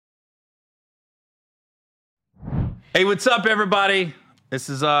Hey, what's up, everybody? This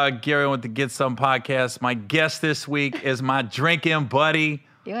is Gary with the Get Some podcast. My guest this week is my drinking buddy.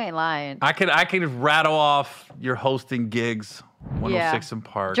 You ain't lying. I could rattle off your hosting gigs, 106 in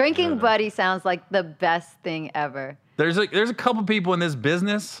Park. Drinking buddy sounds like the best thing ever. There's a couple people in this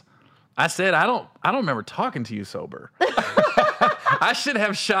business. I said I don't remember talking to you sober. I should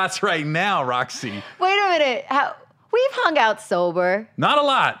have shots right now, Roxy. Wait a minute. We've hung out sober. Not a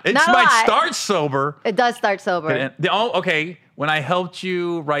lot. It Not a might lot. start sober. It does start sober. Okay. When I helped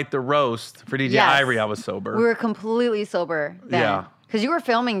you write the roast for DJ Yes. Irie, I was sober. We were completely sober then. Yeah. Because you were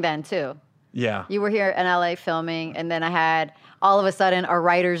filming then too. Yeah. You were here in LA filming, and then I had all of a sudden a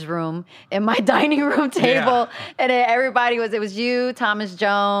writer's room in my dining room table, and then it was you, Thomas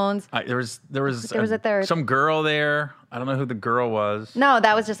Jones. There was a third. some girl there. I don't know who the girl was. No,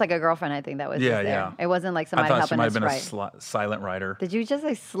 that was just like a girlfriend, I think that was just there. Yeah. It wasn't like I somebody thought she helping might us have been write. a silent writer. Did you just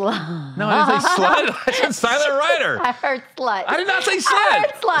say slut? No, I didn't say slut. I said silent writer. I heard slut. I did not say slut. I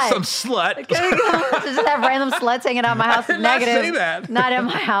heard slut. Some slut. Just have random sluts hanging out my house. I did not Negative. say that. Not in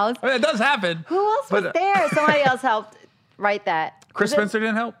my house. I mean, it does happen. Who else was there? Somebody else helped write that. Chris Spencer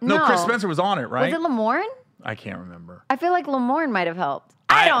didn't help? No, No. Chris Spencer was on it, right? Was it Lamorne? I can't remember. I feel like Lamorne might have helped.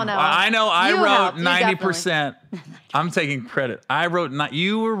 I don't know. I know. I You wrote helped. You 90%. I'm taking credit. I wrote.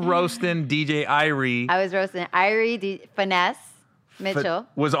 You were roasting DJ Irie. I was roasting Irie Finesse Mitchell.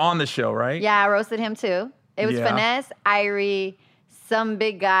 Was on the show, right? Yeah, I roasted him too. It was Yeah. Finesse, Irie, some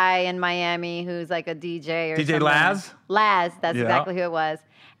big guy in Miami who's like a DJ or DJ something. Laz? Laz, that's Yeah. exactly who it was.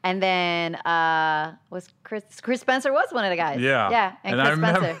 And then was Chris Spencer was one of the guys. Yeah. Yeah, and Chris I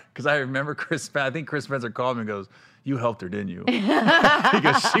remember Spencer. because I remember Chris. I think Chris Spencer called me and goes, "You helped her, didn't you?"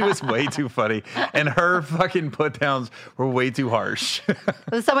 Because she was way too funny, and her fucking put downs were way too harsh.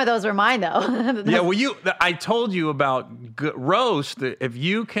 Some of those were mine though. Yeah, well, I told you about roast. If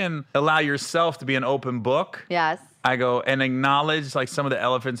you can allow yourself to be an open book, Yes. I go and acknowledge like some of the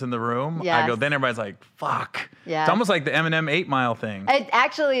elephants in the room. I Yes. go, then everybody's like, "Fuck." Yes. It's almost like the Eminem 8 Mile thing. It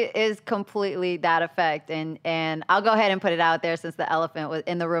actually is completely that effect, and I'll go ahead and put it out there since the elephant was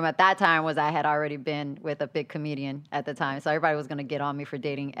in the room at that time. I had already been with a big comedian at the time, so everybody was going to get on me for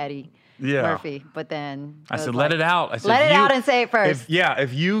dating Eddie Murphy. But then I said, "Let it out." I said, let it out and say it first.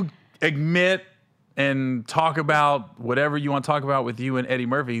 If you admit and talk about whatever you want to talk about with you and Eddie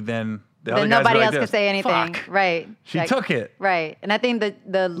Murphy, then the other guys nobody are like else can this. say anything. Fuck. Right. She took it. Right. And I think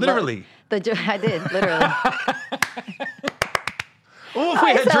the Literally. I did literally. Oh, if we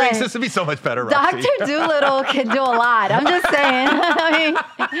had said, drinks, this would be so much better, Roxy. Dr. Doolittle can do a lot. I'm just saying. I mean,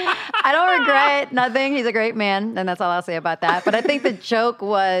 I don't regret nothing. He's a great man, and that's all I'll say about that. But I think the joke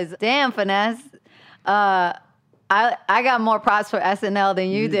was, damn, Finesse. I got more props for SNL than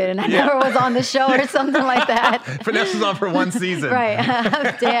you did, and I never was on the show or something like that. Finesse was on for one season. Right.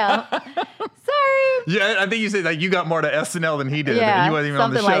 Damn. Sorry. Yeah, I think you said like you got more to SNL than he did. Yeah, You wasn't even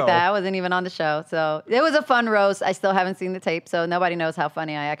on the something show. like that. I wasn't even on the show. So it was a fun roast. I still haven't seen the tape, so nobody knows how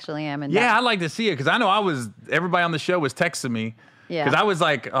funny I actually am. And Yeah, I'd like to see it because I know everybody on the show was texting me. Yeah. Because I was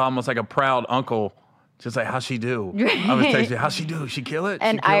like almost like a proud uncle. Just like, how's she do? I was texting, how's she do? She kill it?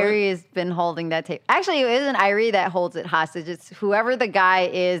 And She kill it? Irie has been holding that tape. Actually, it isn't Irie that holds it hostage. It's whoever the guy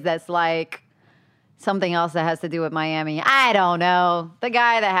is that's like something else that has to do with Miami. I don't know. The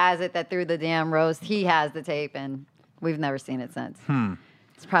guy that has it that threw the damn roast, he has the tape, and we've never seen it since.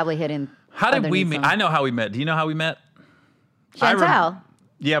 It's probably hidden. How did we underneath meet? some- I know how we met. Do you know how we met? Chantel,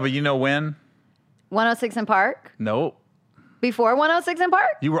 Yeah, but you know when? 106 in Park? Nope. Before 106 in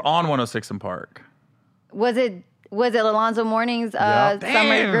Park? You were on 106 in Park. Was it Alonzo Mourning's Yeah. Summer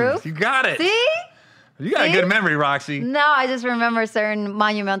Damn, Groove? You got it. See? You got a See? good memory, Roxy. No, I just remember certain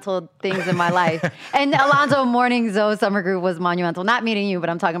monumental things in my life. And Alonzo Mourning's Summer Groove was monumental. Not meeting you, but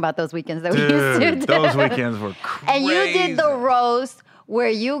I'm talking about those weekends that we used to do. Those weekends were crazy. And you did the roast where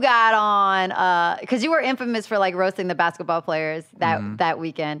you got on, because you were infamous for like roasting the basketball players that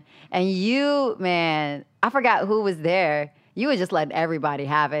weekend. And you, man, I forgot who was there. You would just let everybody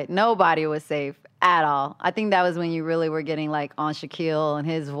have it. Nobody was safe at all. I think that was when you really were getting like on Shaquille and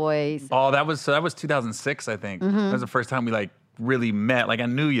his voice. Oh, that was 2006, I think. Mm-hmm. That was the first time we like really met. Like I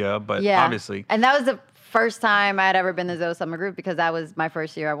knew you, but obviously. And that was the first time I had ever been to Zoe Summer Group because that was my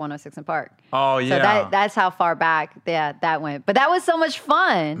first year at 106 in Park. Oh, yeah. So that's how far back that went. But that was so much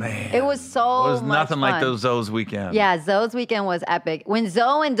fun. Man, it was so It was much nothing like fun. Zoe's weekend. Yeah, Zoe's weekend was epic. When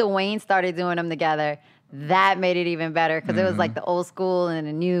Zoe and Dwayne started doing them together, that made it even better because it was like the old school and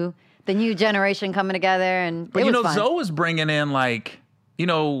the new generation coming together, and But it you was know, fun. Zoe was bringing in like, you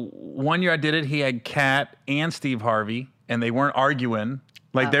know, one year I did it, he had Kat and Steve Harvey, and they weren't arguing.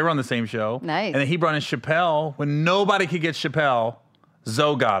 Like they were on the same show. Nice. And then he brought in Chappelle. When nobody could get Chappelle,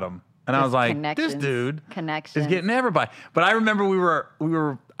 Zoe got him. And I Just was like, this connections. dude Connections. is getting everybody. But I remember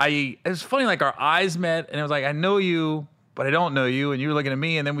it was funny, like our eyes met and it was like, I know you, but I don't know you. And you were looking at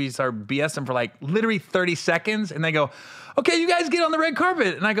me and then we started BSing for like literally 30 seconds. And they go, okay, you guys get on the red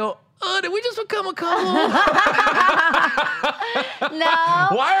carpet. And I go, did we just become a couple? No.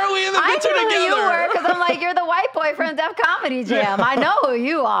 Why are we in the picture I knew together? who you were because I'm like, you're the white boy from Def Comedy Jam. I know who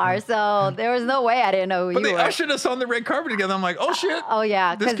you are. So there was no way I didn't know who But you they were. ushered us on the red carpet together. I'm like, oh shit. Oh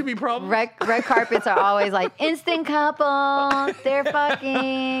yeah, This 'cause could be problems. Red carpets are always like instant couple. They're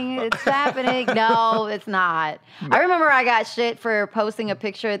fucking. It's happening. No, it's not. I remember I got shit for posting a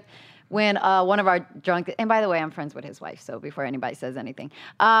picture when one of our drunk. And by the way, I'm friends with his wife. So before anybody says anything,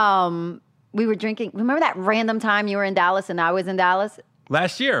 we were drinking. Remember that random time you were in Dallas and I was in Dallas?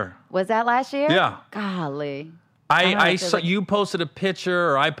 Last year. Was that last year? Yeah. Golly. I feel saw like- you posted a picture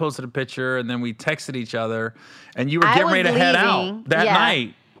or I posted a picture and then we texted each other and you were I getting was ready to head leaving, out that yeah.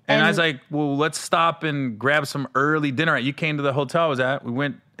 night. And I was And- like, well, let's stop and grab some early dinner. You came to the hotel I was at. We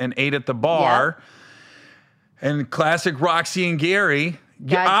went and ate at the bar. And classic Roxy and Gary.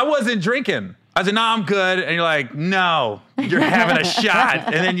 God. I wasn't drinking. I said, no, I'm good. And you're like, no, you're having a shot.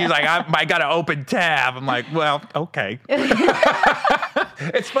 And then you're like, I got an open tab. I'm like, well, okay.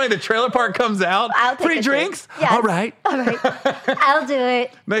 It's funny. The trailer park comes out. I'll take Free a drinks? drink. Yes. All right. All right. I'll do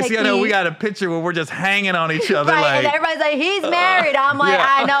it. Next thing I know, we got a picture where we're just hanging on each other. Right, Like, and everybody's like, he's married. I'm like, Yeah.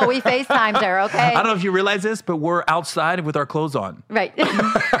 I know. We FaceTimed her, okay? I don't know if you realize this, but we're outside with our clothes on. Right.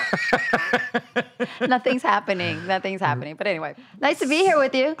 Nothing's happening. Nothing's happening. But anyway, nice to be here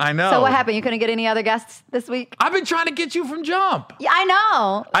with you. I know. So what happened? You couldn't get any other guests this week? I've been trying to get you from Jump. Yeah, I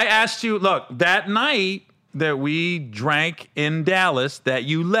know. I asked you, look, that night that we drank in Dallas, that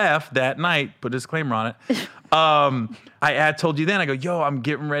you left that night, put a disclaimer on it. I had told you then, I go, yo, I'm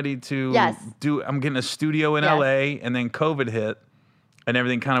getting ready to Yes. I'm getting a studio in Yes. LA, and then COVID hit and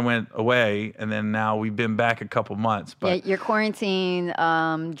everything kind of went away. And then now we've been back a couple months. But Yeah, your quarantine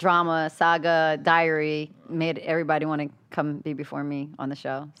drama, saga, diary made everybody want to come be before me on the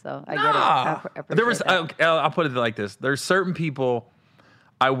show. So I get it. I appreciate there was, that. I'll put it like this. There's certain people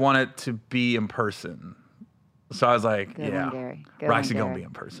I wanted to be in person. So I was like, Good yeah, one, Gary. Good Roxy one, gonna Gary. be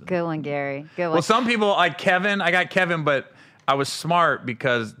in person. Good one, Gary. Good one. Well, some people like Kevin. I got Kevin, but I was smart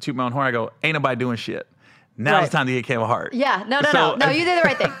because toot my own horn. I go, ain't nobody doing shit. Now Right. it's time to get Kevin Hart. Yeah, no, So, you did the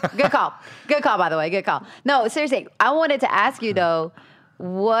right thing. Good call. Good call, by the way. Good call. No, seriously, I wanted to ask you though,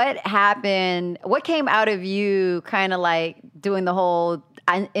 what happened? What came out of you kind of like doing the whole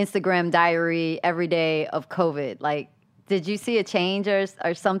Instagram diary every day of COVID? Like, did you see a change or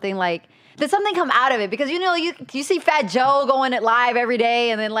something like? Did something come out of it? Because you see Fat Joe going it live every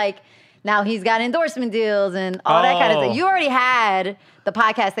day, and then like now he's got endorsement deals and all that kind of Oh. thing. You already had the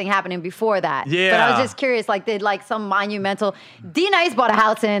podcast thing happening before that. But I Yeah. was just curious, like, did like some monumental D Nice bought a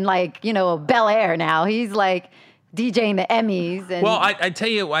house in like, Bel Air now. He's like DJing the Emmys and Well, I tell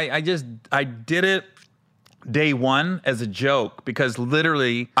you, I did it day one as a joke because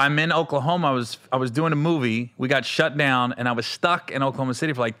literally I'm in Oklahoma. I was doing a movie. We got shut down and I was stuck in Oklahoma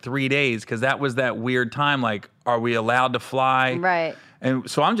City for like 3 days because that was that weird time. Like, are we allowed to fly? Right. And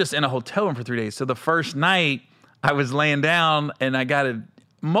so I'm just in a hotel room for 3 days. So the first night I was laying down and I got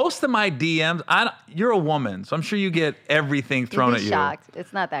most of my DMs. You're a woman, so I'm sure you get everything thrown you'd at be you. shocked.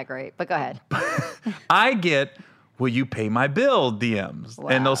 It's not that great, but go ahead. I get, will you pay my bill DMs? Wow.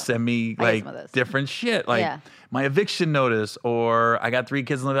 And they'll send me I get like some of those. different shit, like Yeah. my eviction notice, or I got 3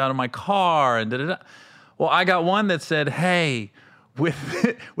 kids living out of my car, and da-da-da. Well, I got one that said, hey, with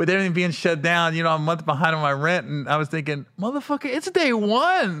everything being shut down, I'm a month behind on my rent, and I was thinking, motherfucker, it's day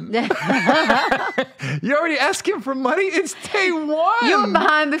one. You're already asking for money? It's day one. You were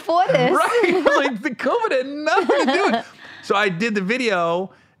behind before this. Right. I was like, the COVID had nothing to do with it. So I did the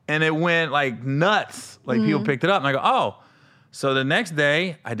video and it went like nuts. Like people picked it up and I go, oh. So the next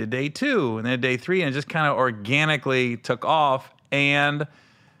day I did day 2 and then day 3 and it just kind of organically took off. And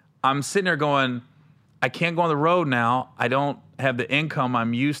I'm sitting there going, I can't go on the road now. I don't have the income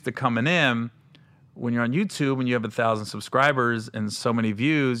I'm used to coming in. When you're on YouTube and you have 1,000 subscribers and so many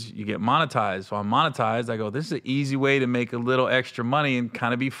views, you get monetized. So I'm monetized. I go, this is an easy way to make a little extra money and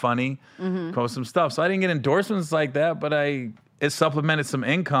kind of be funny, post some stuff. So I didn't get endorsements like that, but it supplemented some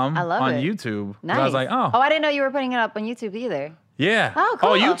income I love on it. YouTube. Nice. I was like, oh, I didn't know you were putting it up on YouTube either. yeah. Oh,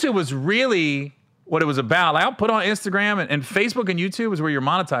 cool. YouTube was really what it was about. Like I'll put on Instagram and Facebook and YouTube is where you're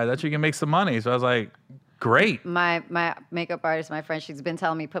monetized. That's where you can make some money. So I was like, great. My makeup artist, my friend, she's been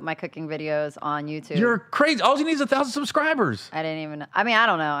telling me put my cooking videos on YouTube. You're crazy. All you need is 1,000 subscribers. I didn't even. I mean, I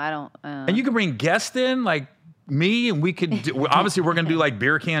don't know. I don't. And you can bring guests in, like me and we could do, obviously we're gonna do like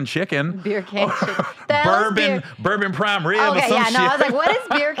beer can chicken. Beer can chicken. The hell is beer- bourbon prime rib or Okay, some yeah, shit. no, I was like, what is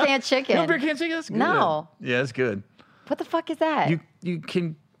beer can chicken? No, beer can chicken, that's good. No. Yeah, it's good. What the fuck is that? You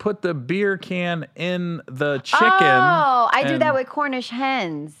can put the beer can in the chicken. Oh, I do and- that with Cornish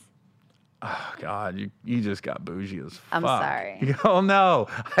hens. Oh God, you just got bougie as fuck. I'm sorry. Oh no,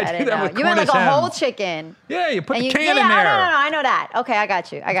 I do didn't that know. with You meant like a Cornish whole hens. chicken. Yeah, you put And the you, can yeah, in there. No, I know that. Okay, I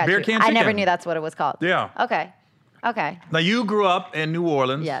got you. Beer can I never chicken. knew that's what it was called. Yeah. Okay. Okay. Now you grew up in New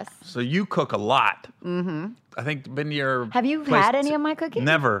Orleans. Yes. So you cook a lot. Mm-hmm. I think been to your. Have you place had any of my cooking?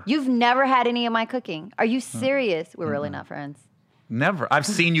 Never. You've never had any of my cooking. Are you serious? We're really not friends. Never. I've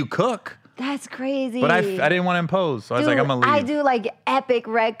seen you cook, That's crazy. but I didn't want to impose. So I was like, I'm gonna leave. I do like epic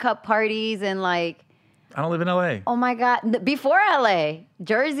red cup parties and like, I don't live in LA. oh my God, before LA,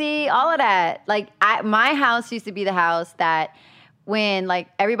 Jersey, all of that. Like my house used to be the house that when like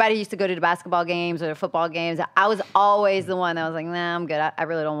everybody used to go to the basketball games or the football games, I was always the one that was like, nah, I'm good. I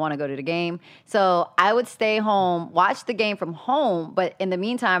really don't want to go to the game. So I would stay home, watch the game from home, but in the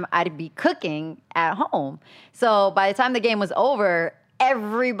meantime, I'd be cooking at home. So by the time the game was over,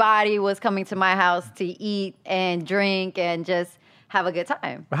 everybody was coming to my house to eat and drink and just have a good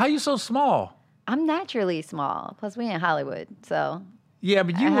time. But how you so small? I'm naturally small. Plus, we in Hollywood, so Yeah,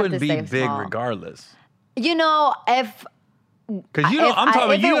 but you have wouldn't to be stay big small. regardless. you know, if Because I'm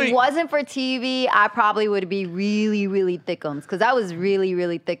talking. if You it ain't. wasn't for TV, I probably would be really, really thickums. Because I was really,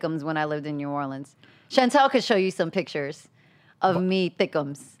 really thickums when I lived in New Orleans. Chantel could show you some pictures of me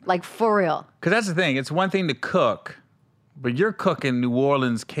thickums, like for real. Because that's the thing. It's one thing to cook, but you're cooking New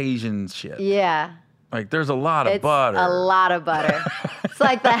Orleans Cajun shit. Yeah, Like there's a lot of it's butter. a lot of butter. It's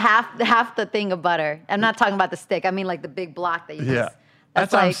like the half the thing of butter. I'm not talking about the stick. I mean like the big block that you Yeah. just.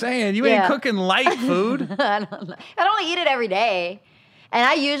 That's what I'm like- saying. You yeah. ain't cooking light food. I don't eat it every day. And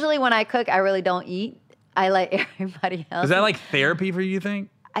I usually, when I cook, I really don't eat. I let everybody else. Is that like therapy for you, think?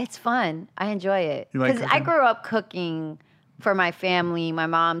 It's fun. I enjoy it. You like Because I cooking? grew up cooking for my family. My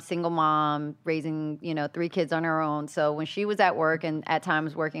mom, single mom, raising, 3 kids on her own. So when she was at work and at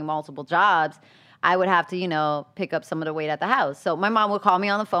times working multiple jobs, I would have to, pick up some of the weight at the house. So my mom would call me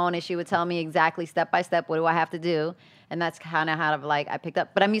on the phone and she would tell me exactly step by step, what do I have to do? And that's kind of how I picked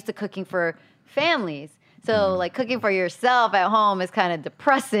up. But I'm used to cooking for families. So like cooking for yourself at home is kind of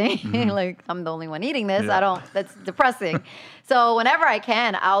depressing. Like I'm the only one eating this. Yeah. That's depressing. So whenever I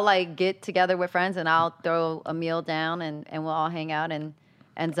can, I'll like get together with friends and I'll throw a meal down and we'll all hang out and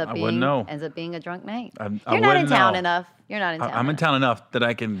ends up being a drunk night. I You're not in wouldn't town know. enough. You're not in town. I'm in town enough that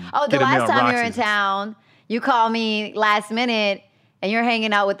I can. Oh, the get a meal last at time you were in Roxy's. town, you called me last minute and you're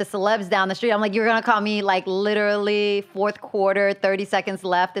hanging out with the celebs down the street. I'm like, you're going to call me like literally fourth quarter, 30 seconds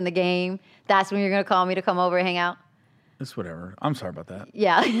left in the game. That's when you're going to call me to come over and hang out? It's whatever. I'm sorry about that.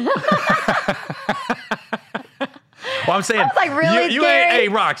 Yeah. Well, I'm saying. I was like, really, you Gary? ain't. Hey,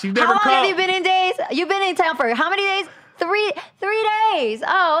 Rox, you've How never long called. have you been in days? You've been in town for how many days? Three days.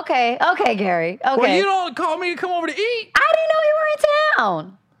 Oh, okay. Okay, Gary. Okay. Well, you don't call me to come over to eat. I didn't know you were in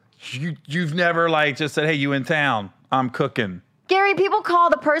town. You've never like just said, "Hey, you in town? I'm cooking." Gary, people call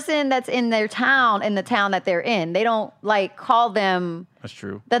the person that's in their town in the town that they're in. They don't like call them. That's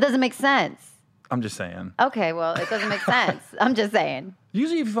true. That doesn't make sense. I'm just saying. Okay, well, it doesn't make sense. I'm just saying.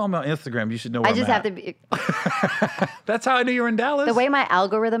 Usually, if you follow me on Instagram, you should know where I just I'm have at. to be. That's how I knew you were in Dallas. The way my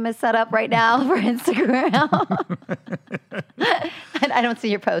algorithm is set up right now for Instagram, and I don't see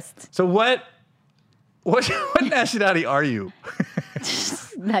your posts. So what nationality are you?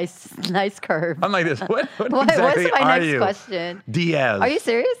 Nice curve. I'm like this. What What's exactly my are next you? question? Diaz. Are you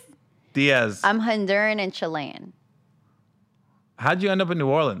serious? Diaz? I'm Honduran and Chilean. How'd you end up in New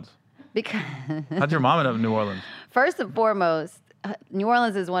Orleans? Because How'd your mom end up in New Orleans? first and foremost, New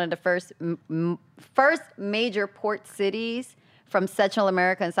Orleans is one of the first major port cities from Central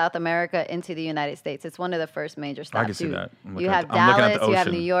America and South America into the United States. It's one of the first major stops. I can see that. You have I'm looking at Dallas, the you have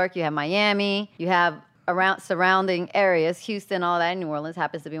New ocean. York, you have Miami, you have around surrounding areas, Houston, all that. New Orleans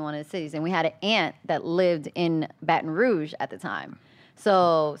happens to be one of the cities. And we had an aunt that lived in Baton Rouge at the time.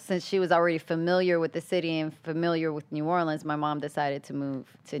 So since she was already familiar with the city and familiar with New Orleans, my mom decided to move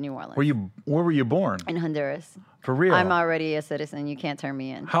to New Orleans. Where were you born? In Honduras. For real? I'm already a citizen. You can't turn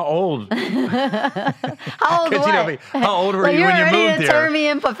me in. How old? How old? Could you What? know me? How old were Like, you when you you're ready moved to here? turn me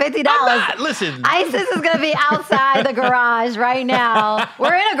in for $50. Listen. ISIS is gonna be outside the garage right now.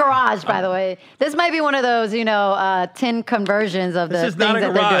 We're in a garage, by the way. This might be one of those, 10 conversions of the This is things not a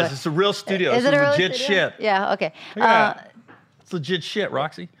that they're doing. garage. It's a real studio. Is This it is a real legit studio? shit. Yeah. Okay. Look at that. It's legit shit,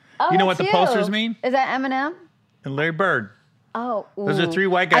 Roxy. Oh, You know what that's the posters you. mean? Is that Eminem? And Larry Bird. Oh, Those are ooh. 3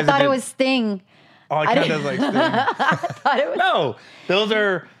 white guys I thought that it did- was Sting. Oh, it kind of does like Sting. I thought it was. No, those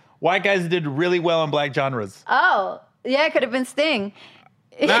are White guys did really well in black genres. Oh, yeah, it could have been Sting.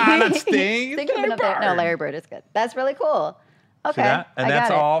 Nah, not Sting. Sting could have been up there. No, Larry Bird is good. That's really cool. Okay, See that? And I that's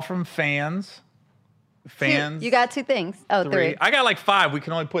got it. all from fans. Fans. You got 2 things. Oh, 3. I got like 5. We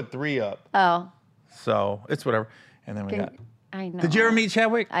can only put 3 up. Oh, So it's whatever. And then we got. I know. Did you ever meet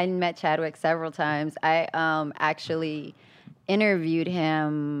Chadwick? I met Chadwick several times. I actually interviewed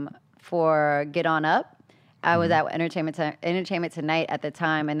him for Get On Up. I was at Entertainment Tonight at the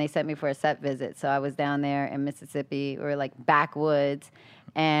time, and they sent me for a set visit. So I was down there in Mississippi, or like backwoods,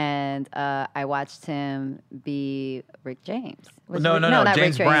 and I watched him be Rick James. No, not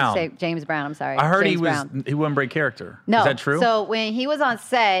James Rick Brown. James. James Brown. I'm sorry. I heard James Brown. he wouldn't break character. No, Is that true? So when he was on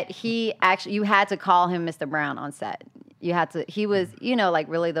set, you had to call him Mr. Brown on set. You had to. He was, like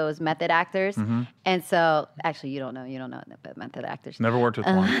really those method actors, and so actually, you don't know method actors. Never worked with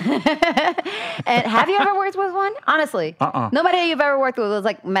one. And have you ever worked with one? Honestly, nobody you've ever worked with was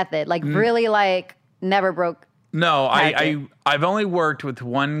like method, like really like never broke. No, I've only worked with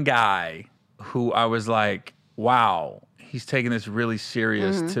one guy who I was like, wow, he's taking this really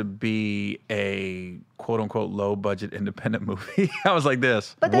serious to be a quote unquote low budget independent movie. I was like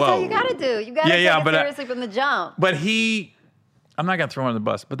this. But that's Whoa. how you got to do. You got to take it seriously from the jump. But I'm not gonna throw him on the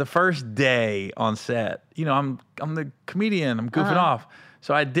bus. But the first day on set, I'm the comedian. I'm goofing off.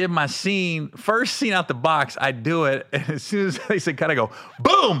 So I did my first scene out the box. I do it, and as soon as they said cut, I go,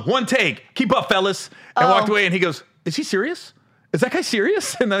 boom, one take. Keep up, fellas. And walked away, and he goes, is he serious? Is that guy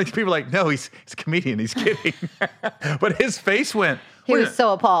serious? And then people are like, no, he's a comedian. He's kidding. But his face went. He was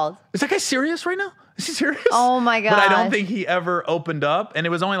so appalled. Is that guy serious right now? Is he serious? Oh my god! But I don't think he ever opened up, and it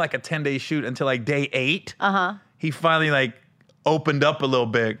was only like a 10-day shoot until like day 8. He finally like opened up a little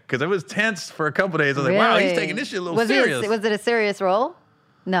bit because it was tense for a couple days. I was like, wow, he's taking this shit a little serious. Was it a serious role?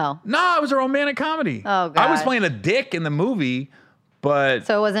 No, it was a romantic comedy. Oh god! I was playing a dick in the movie, but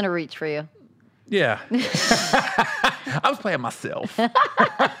so it wasn't a reach for you. Yeah. I was playing myself.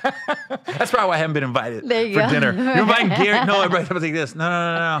 That's probably why I haven't been invited for dinner. You're inviting Gary. No, everybody was like this.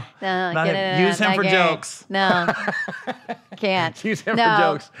 No. Not him. Use him for jokes. No. Can't. Use him for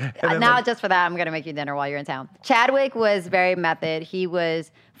jokes. Now, just for that, I'm going to make you dinner while you're in town. Chadwick was very method. He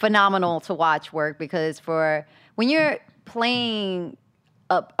was phenomenal to watch work because when you're playing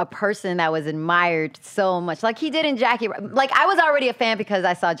a person that was admired so much, like he did in Jackie. Like I was already a fan because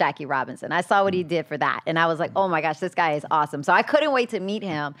I saw Jackie Robinson. I saw what he did for that, and I was like, oh my gosh, this guy is awesome. So I couldn't wait to meet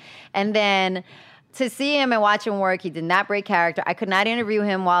him, and then to see him and watch him work. He did not break character. I could not interview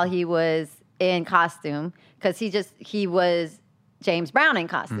him while he was in costume because he was James Brown in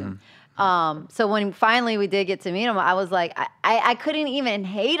costume. So when finally we did get to meet him, I was like, I couldn't even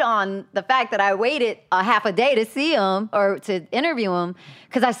hate on the fact that I waited a half a day to see him or to interview him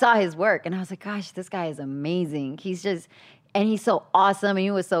because I saw his work. And I was like, gosh, this guy is amazing. He's so awesome. And he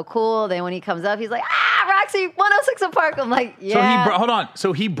was so cool. Then when he comes up, he's like, Roxy, 106 & Park. I'm like, yeah. So hold on.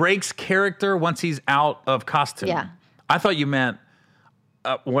 So he breaks character once he's out of costume. Yeah. I thought you meant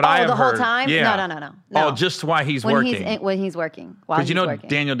what I have the whole heard. time? Yeah. No. Oh, just why he's working. When he's working. Because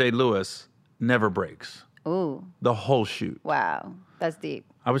Daniel Day-Lewis never breaks. Ooh. The whole shoot. Wow. That's deep.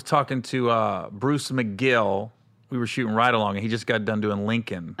 I was talking to Bruce McGill. We were shooting Ride Along, and he just got done doing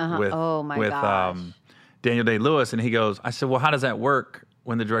Lincoln with Daniel Day-Lewis. And he goes, I said, well, how does that work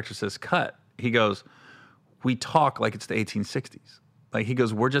when the director says cut? He goes, we talk like it's the 1860s. Like he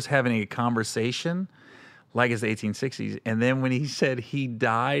goes, we're just having a conversation like it's the 1860s. And then when he said he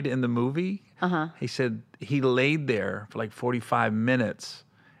died in the movie, he said he laid there for like 45 minutes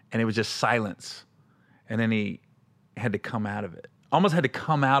and it was just silence. And then he had to come out of it. Almost had to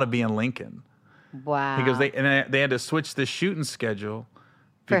come out of being Lincoln. Wow. He goes, they had to switch the shooting schedule.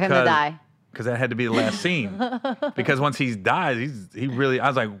 For him to die. Because that had to be the last scene. Because once he dies, I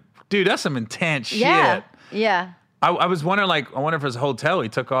was like, dude, that's some intense shit. Yeah. I was wondering, I wonder if his hotel, he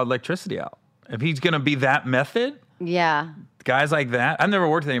took all the electricity out. If he's going to be that method, guys like that. I've never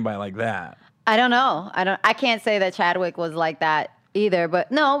worked with anybody like that. I don't know. I can't say that Chadwick was like that either.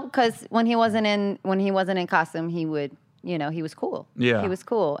 But no, because when he wasn't in costume, he would, he was cool. Yeah, he was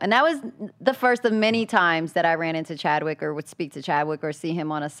cool. And that was the first of many times that I ran into Chadwick or would speak to Chadwick or see him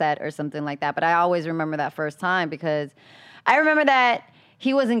on a set or something like that. But I always remember that first time because I remember that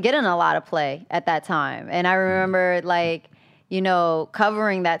he wasn't getting a lot of play at that time, and I remember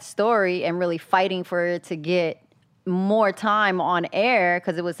covering that story and really fighting for it to get more time on air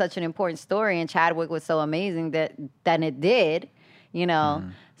because it was such an important story and Chadwick was so amazing that it did,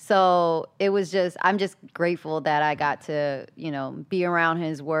 So it was I'm just grateful that I got to, be around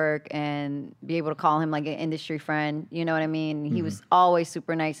his work and be able to call him like an industry friend. You know what I mean? He was always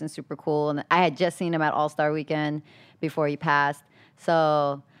super nice and super cool. And I had just seen him at All-Star Weekend before he passed.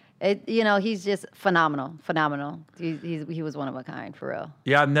 So He's just phenomenal. He was one of a kind, for real.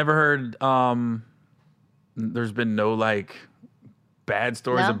 Yeah, I've never heard. There's been no like bad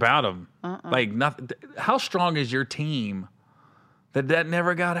stories No? about him. Like nothing. How strong is your team that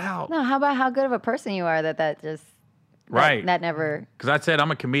never got out? No, how about how good of a person you are that just Right. that never. Because I said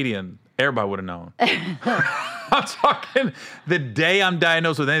I'm a comedian. Everybody would have known. I'm talking the day I'm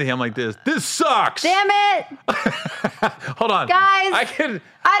diagnosed with anything. I'm like this. This sucks. Damn it, Hold on, guys! I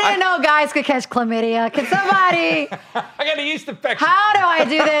didn't know guys could catch chlamydia. Can somebody? I got a yeast infection. How do I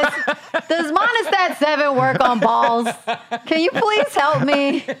do this? Does Monistat 7 work on balls? Can you please help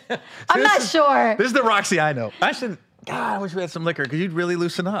me? I'm not sure. This is the Roxy I know. God, I wish we had some liquor because you'd really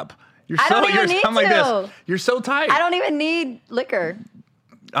loosen up. I don't even need I'm like to. this. You're so tight. I don't even need liquor.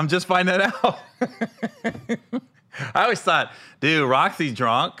 I'm just finding that out. I always thought, dude, Roxy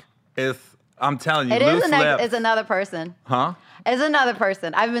drunk is, I'm telling you, loose lips. It's another person. Huh? It's another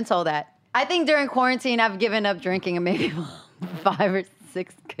person. I've been told that. I think during quarantine, I've given up drinking maybe 5 or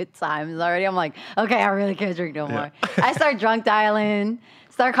 6 good times already. I'm like, okay, I really can't drink no more. I start drunk dialing,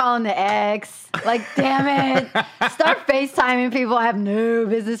 start calling the ex. Like, damn it. Start FaceTiming people. I have no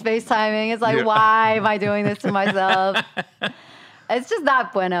business FaceTiming. It's like, why am I doing this to myself? It's just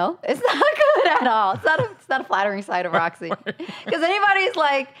not bueno. It's not good at all. It's not a flattering sight of Roxy. Because anybody's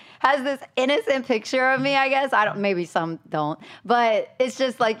like has this innocent picture of me, I guess. Maybe some don't. But it's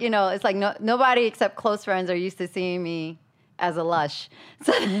just like, it's like nobody except close friends are used to seeing me as a lush.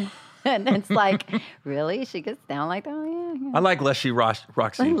 So, and it's like, really? She gets down like that? Oh, yeah. I like Lushy Roxy.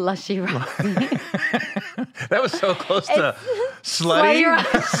 Lushy Roxy. That was so close to slutty.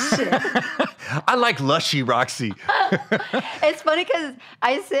 I like Lushy Roxy. It's funny because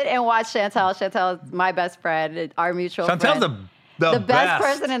I sit and watch Chantel. Chantel is my best friend, our mutual friend. Chantel's the best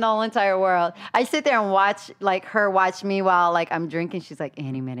person in the whole entire world. I sit there and watch her watch me while I'm drinking. She's like,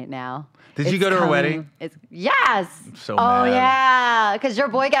 any minute now. Did you go to her wedding? Yes. So mad. Yeah, because your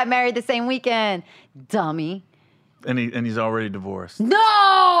boy got married the same weekend. Dummy. And he's already divorced.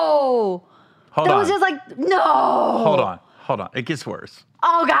 No. Hold on. That was just like, no. Hold on. It gets worse.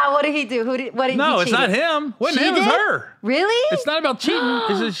 Oh God, what did he do? No, it's not him. Wasn't him, it was her. Really? It's not about cheating.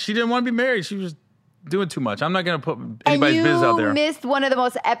 It's just she didn't want to be married. She was doing too much. I'm not going to put anybody's biz out there. And you missed one of the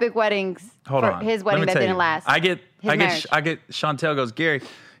most epic weddings. Hold on. His wedding that didn't last. I get Chantel goes, Gary,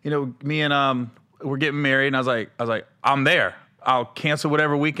 me and we're getting married, and I was like, I'm there. I'll cancel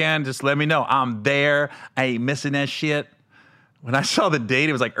whatever weekend. Just let me know. I'm there. I ain't missing that shit. When I saw the date,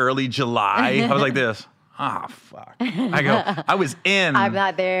 it was like early July. I was like this. Ah, fuck. I was in. I'm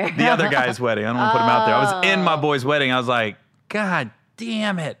not there. The other guy's wedding. I don't want to put him out there. I was in my boy's wedding. I was like, God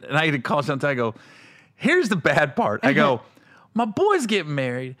damn it. And I had to call Chantel. I go, here's the bad part. I go, my boy's getting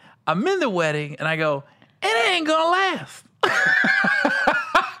married. I'm in the wedding. And I go, it ain't going to last.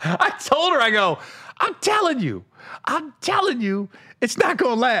 I told her, I go, I'm telling you, it's not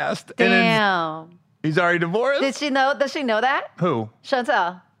going to last. Damn. And then he's already divorced? Does she know that? Who?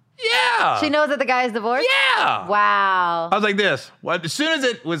 Chantel. Yeah. She knows that the guy is divorced? Yeah. Wow. I was like this. As soon as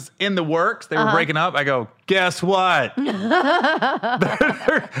it was in the works, they were breaking up, I go, guess what? they're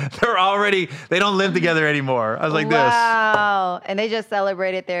already, they don't live together anymore. I was like this. Wow. And they just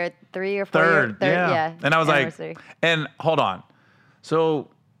celebrated their 3 or 4 Third, yeah. And I was anniversary. and hold on.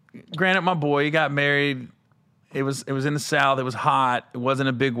 So, granted, my boy, he got married. It was in the South. It was hot. It wasn't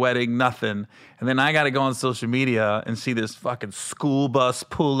a big wedding, nothing. And then I got to go on social media and see this fucking school bus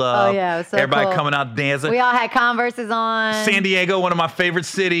pull up. Oh, yeah. It was so everybody cool. coming out dancing. We all had Converses on. San Diego, one of my favorite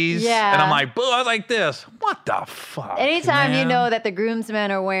cities. Yeah. And I'm like, boo, I was like this. What the fuck? Anytime man? you know that the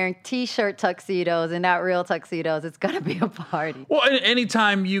groomsmen are wearing T-shirt tuxedos and not real tuxedos, it's going to be a party. Well,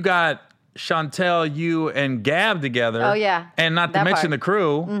 anytime you got Chantel, you, and Gab together. Oh, yeah. And not to That mention part. the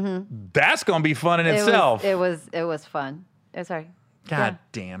crew, that's going to be fun in itself. It was fun. Sorry. God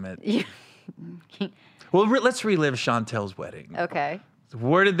damn it. Well, let's relive Chantel's wedding. Okay.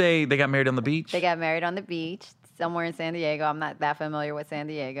 Where did they got married on the beach? They got married on the beach somewhere in San Diego. I'm not that familiar with San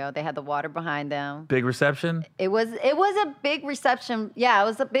Diego. They had the water behind them. Big reception? It was a big reception. Yeah, it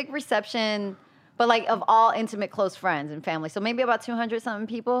was a big reception, but of all intimate close friends and family. So maybe about 200 something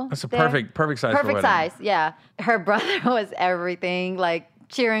people. That's a there. perfect size for a Perfect wedding. size, yeah. Her brother was everything,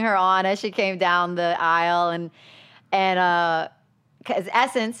 cheering her on as she came down the aisle and because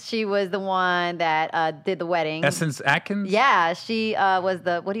Essence, she was the one that did the wedding. Essence Atkins? Yeah, she was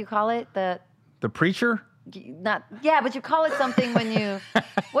the, what do you call it? The preacher? But you call it something when you,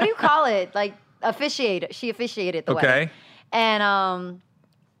 what do you call it? Officiate. She officiated the wedding. Okay. And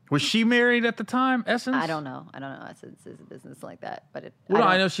Was she married at the time, Essence? I don't know. Essence is a business like that, but Well,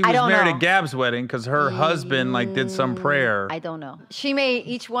 I know she was married at Gab's wedding because her husband like did some prayer. I don't know. She made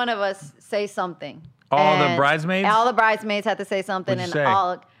each one of us say something. All the bridesmaids? All the bridesmaids had to say something, What'd and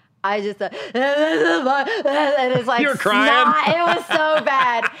you say? I just and it's like You were crying? It was so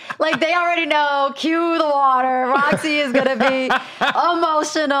bad. Like they already know. Cue the water. Roxy is gonna be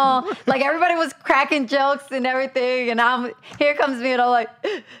emotional. Like everybody was cracking jokes and everything, and here comes me, and I'm like,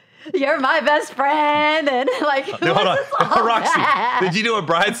 "You're my best friend," and like, No, hold on. Roxy, bad. did you do a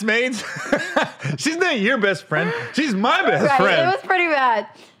bridesmaids? She's not your best friend. She's my best friend. It was pretty bad.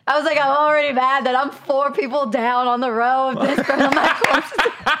 I was like, I'm already mad that I'm 4 people down on the row of this friend of my closest.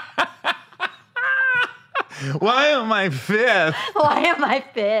 Why am I 5th? Why am I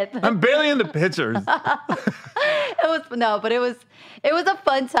 5th? I'm barely in the pictures. But it was a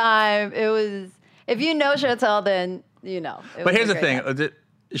fun time. It was, if you know Chantel, then you know. But here's the thing.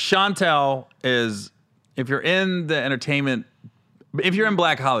 Chantel is, if you're in the entertainment, if you're in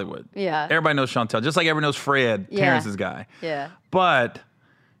Black Hollywood, everybody knows Chantel. Just like everyone knows Fred, Terrence's guy. Yeah. But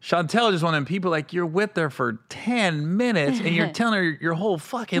Chantel is just one of them people, like, you're with her for 10 minutes and you're telling her your whole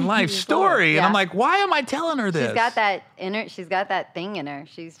fucking life story. And I'm like, why am I telling her this? She's got that thing in her.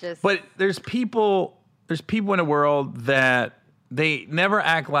 She's just. But there's people in the world that they never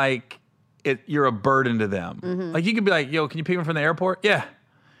act like you're a burden to them. Mm-hmm. Like you could be like, yo, can you pick me from the airport? Yeah.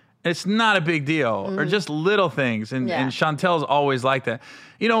 It's not a big deal. Mm-hmm. Or just little things. And Chantel's always like that.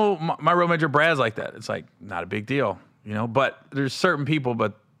 You know, my road manager Brad's like that. It's like, not a big deal. You know, but there's certain people,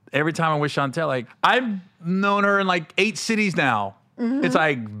 but every time I'm with Chantel, like, I've known her in like 8 cities now. Mm-hmm. It's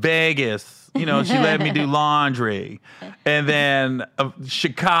like Vegas. You know, she let me do laundry. And then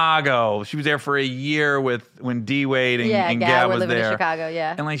Chicago. She was there for a year when D-Wade and Gab was there. In Chicago,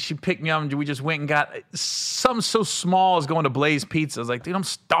 And like, she picked me up and we just went and got something so small as going to Blaze Pizza. I was like, dude, I'm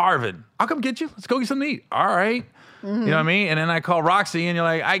starving. I'll come get you. Let's go get something to eat. All right. Mm-hmm. You know what I mean? And then I call Roxy and you're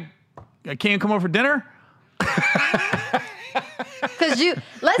like, I can't come over for dinner? Because you're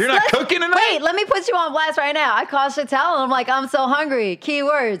not cooking tonight? Wait, let me put you on blast right now. I called Chantel and I'm like, I'm so hungry.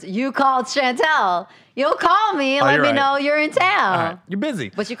 Keywords, you called Chantel. You'll call me and let me know you're in town. Right. You're busy.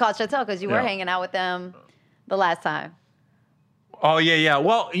 But you called Chantel because you were hanging out with them the last time. Oh, yeah.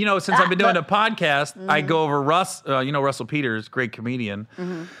 Well, you know, since I've been doing a podcast, I go over Russell Peters, great comedian.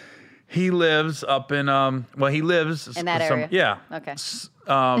 Mm-hmm. He lives up in, he lives in that area. Yeah. Okay.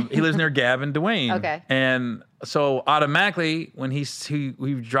 He lives near Gab and Dwayne. Okay. And so automatically, when we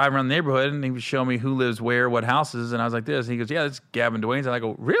would drive around the neighborhood and he would show me who lives where, what houses, and I was like this, and he goes, yeah, it's Gab and Dwayne's. And I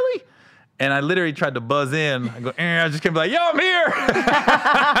go, really? And I literally tried to buzz in. I go, I just kept like, yo, I'm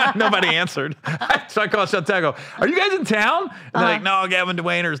here. Nobody answered. So I called Chantel. I go, are you guys in town? And they're like, no, Gavin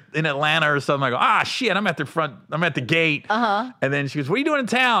Dwayne are in Atlanta or something. I go, shit, I'm at the gate. And then she goes, what are you doing in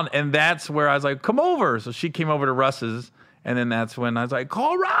town? And that's where I was like, come over. So she came over to Russ's. And then that's when I was like,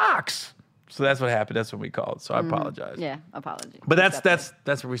 call Rox. So that's what happened. That's when we called. So I apologize. Yeah, apology. But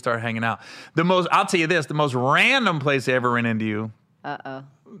that's where we started hanging out. I'll tell you this, the most random place I ever ran into you. Uh-oh.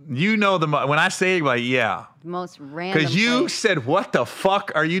 You know when I say it, like, yeah. Most random because you said, what the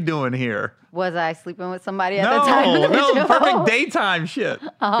fuck are you doing here? Was I sleeping with somebody at the time? No, perfect daytime shit.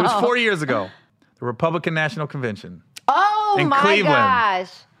 It was 4 years ago. The Republican National Convention. Oh, in my Cleveland.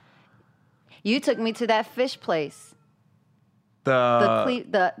 gosh. You took me to that fish place.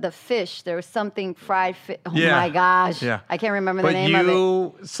 The fish. There was something fried fish. Oh, my gosh. Yeah. I can't remember the name of it. But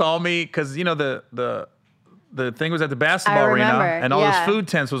you saw me, because, you know, the thing was at the basketball arena, and all those food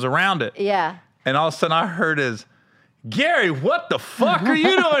tents was around it. Yeah. And all of a sudden I heard Gary, what the fuck are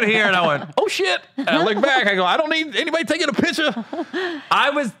you doing here? And I went, oh shit. And I look back, I go, I don't need anybody taking a picture.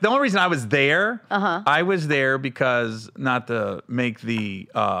 The only reason I was there, I was there because, not to make the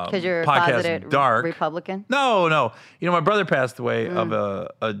you're podcast dark. Republican? No. You know, my brother passed away of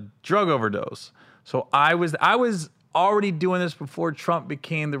a drug overdose. So I was already doing this before Trump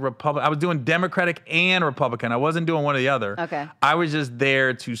became the Republican. I was doing Democratic and Republican. I wasn't doing one or the other. Okay. I was just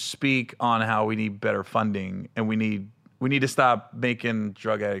there to speak on how we need better funding, and we need to stop making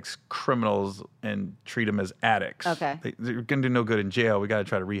drug addicts criminals and treat them as addicts. Okay. They're going to do no good in jail. We got to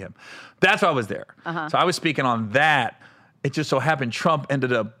try to rehab. That's why I was there. So I was speaking on that. It just so happened Trump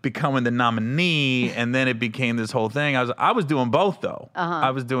ended up becoming the nominee, and then it became this whole thing. I was doing both, though.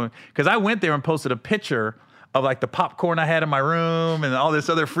 Because I went there and posted a picture of like the popcorn I had in my room and all this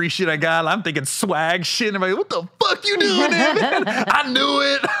other free shit I got. I'm thinking swag shit. And I'm like, what the fuck you doing there, man? I knew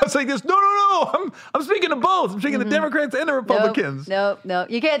it. I was like, no. I'm speaking to both. I'm speaking to the Democrats and the Republicans. No.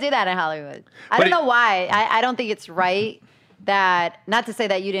 You can't do that in Hollywood. I don't know why. I don't think it's right that, not to say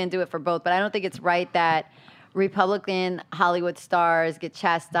that you didn't do it for both, but I don't think it's right that Republican Hollywood stars get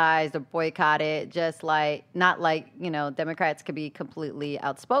chastised or boycotted, just like, not like, Democrats could be completely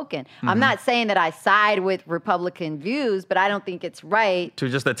outspoken. I'm not saying that I side with Republican views, but I don't think it's right To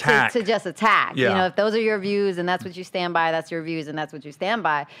just attack. To just attack. Yeah. If those are your views and that's what you stand by, that's your views and that's what you stand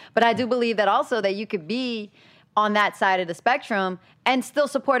by. But I do believe that also that you could be on that side of the spectrum and still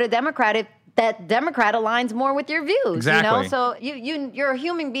support a Democrat if that Democrat aligns more with your views. Exactly. So you're a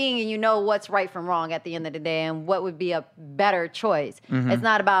human being and you know what's right from wrong at the end of the day and what would be a better choice. It's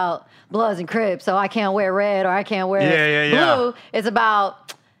not about Bloods and Crips, so I can't wear red or I can't wear blue. It's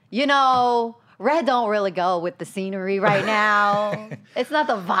about, red don't really go with the scenery right now. It's not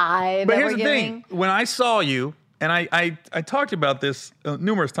the vibe But that here's we're the giving. thing. When I saw you, and I talked about this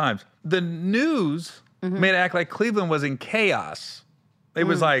numerous times, the news made it act like Cleveland was in chaos. It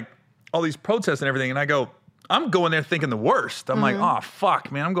was like all these protests and everything. And I go, I'm going there thinking the worst. I'm like, oh, fuck,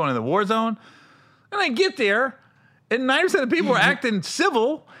 man, I'm going to the war zone. And I get there, and 90% of people are acting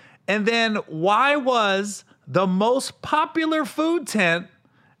civil. And then why was the most popular food tent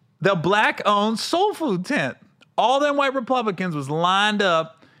the black-owned soul food tent? All them white Republicans was lined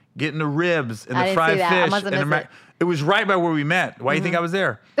up getting the ribs and I the didn't fried see that. I fish. must have And missed it. it was right by where we met. Why do you think I was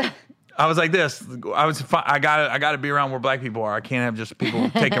there? I was like this. I got to be around where black people are. I can't have just people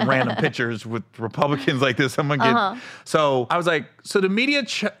taking random pictures with Republicans like this. I'm gonna get. So I was like, so the media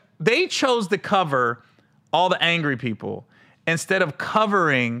they chose to cover all the angry people instead of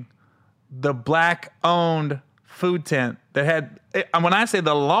covering the black-owned food tent that had, when I say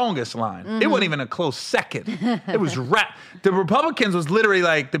the longest line, it wasn't even a close second. It was the Republicans was literally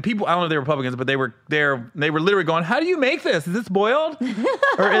like, the people, I don't know if they were Republicans, but they were literally going, how do you make this? Is this boiled?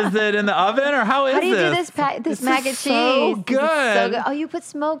 Or is it in the oven? Or how is this? How do you do this mac and cheese? So good. This is so good. Oh, you put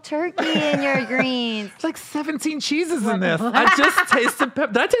smoked turkey in your greens. It's like 17 cheeses in this. I just tasted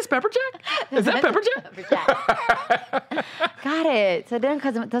Did I taste pepper jack? Is that pepper jack? Got it. So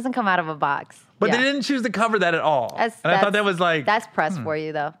it doesn't come out of a box. But Yeah. they didn't choose to cover that at all. I thought that was like... That's press for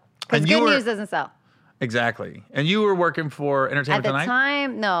you, though. Because And good you were- news doesn't sell. Exactly. And you were working for Entertainment At the Tonight?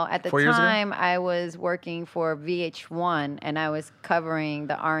 time, At 4 years ago? I was working for VH1 and I was covering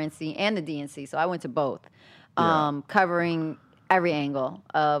the RNC and the DNC. So I went to both, covering every angle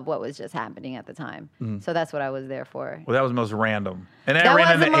of what was just happening at the time. So that's what I was there for. Well, that was the most random. And That I ran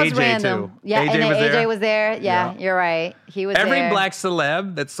was the into most AJ random. too. Yeah, AJ and was AJ there. was there. Yeah, you're right. He was Every there. black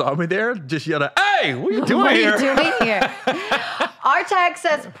celeb that saw me there just yelled out, "Hey, what are you doing What here?" are you doing here? Our tag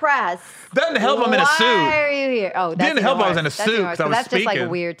says press. Doesn't help I'm in a suit. Why are you here? Oh, that's Didn't help even I was worse. in a That's suit even worse, 'cause I was that's just like speaking.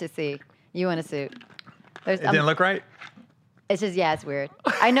 weird to see you in a suit. It didn't look right. It's just, it's weird.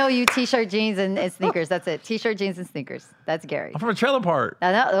 I know you t-shirt, jeans, and sneakers. That's it. T-shirt, jeans, and sneakers. That's Gary. I'm from a trailer park.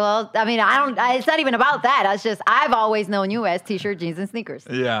 It's not even about that. It's just, I've always known you as t-shirt, jeans, and sneakers.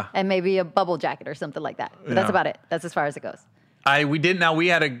 Yeah. And maybe a bubble jacket or something like that. But that's Yeah. about it. That's as far as it goes.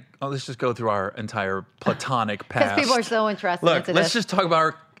 Let's just go through our entire platonic Because past. people are so interested Look, into let's this. just talk about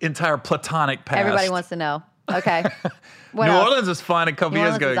our entire platonic past. Everybody wants to know. Okay. What New else? Orleans was fun a couple New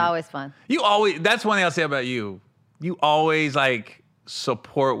years Orleans ago. is always fun. That's one thing I'll say about you. You always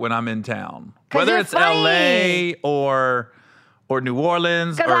support when I'm in town. 'Cause Whether you're it's funny. LA or New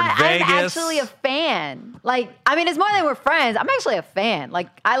Orleans or Because I'm Vegas. actually a fan. It's more than we're friends. I'm actually a fan.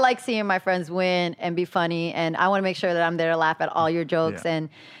 I like seeing my friends win and be funny, and I want to make sure that I'm there to laugh at all your jokes Yeah. and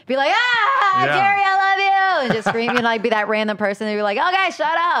be like, Yeah. Gary, I love you, and just scream and be that random person and be like, okay,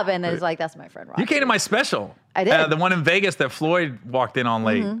 shut up, and then it's like, that's my friend Rob. You came to my special. I did. The one in Vegas that Floyd walked in on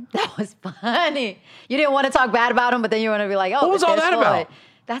late. That was funny. You didn't want to talk bad about him, but then you want to be like, oh, What was all there's that Floyd. about?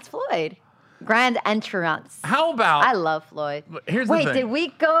 That's Floyd. Grand entrance. How about I love Floyd. Here's the Wait, thing. did we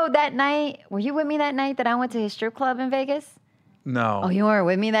go that night? Were you with me that night that I went to his strip club in Vegas? No. Oh, you weren't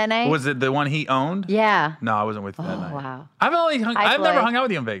with me that night? Was it the one he owned? Yeah. No, I wasn't with you that Oh, night. wow. I've never Floyd. hung out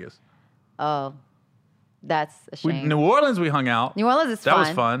with you in Vegas. Oh, that's a shame. New Orleans, we hung out. New Orleans is That fun. was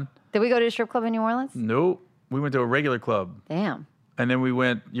fun. Did we go to a strip club in New Orleans? Nope. We went to a regular club. Damn. And then we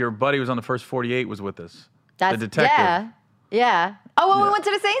went, your buddy was on the first 48 was with us. That's the detective. Yeah. Yeah. Oh, when we Yeah. went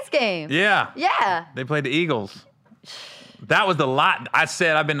to the Saints game. Yeah. Yeah. They played the Eagles. That was the lot. I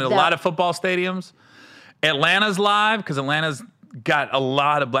said I've been to a lot of football stadiums. Atlanta's live because Atlanta's got a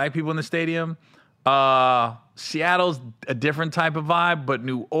lot of black people in the stadium. Seattle's a different type of vibe, but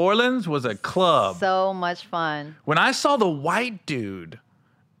New Orleans was a club. So much fun. When I saw the white dude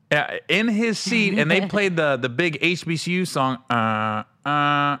in his seat and they played the big HBCU song,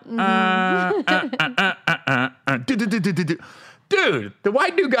 dude, the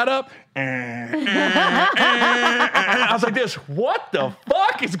white dude got up. I was like this, what the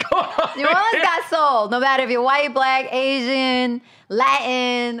fuck? fuck is going on? New Orleans got soul. No matter if you're white, black, Asian,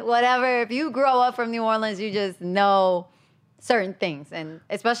 Latin, whatever. If you grow up from New Orleans, you just know certain things, and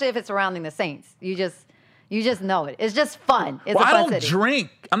especially if it's surrounding the Saints, you just know it. It's just fun. It's Well, a I fun don't city. drink.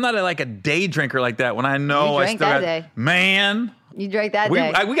 I'm not like a day drinker like that. When I know You I drank still that got, day. man. You drank that We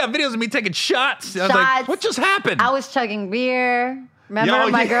day. we got videos of me taking shots. I was like, Shots. what just happened? I was chugging beer. Remember Yo,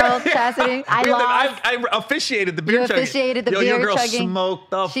 my yeah. girl Chastity? I lost. I officiated the beer You chugging. officiated the Yo, beer your girl chugging.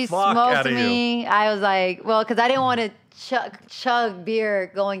 smoked the She fuck smoked out of you. me. I was like, well, because I didn't want to chug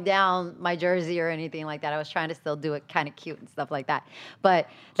beer going down my jersey or anything like that. I was trying to still do it kind of cute and stuff like that. But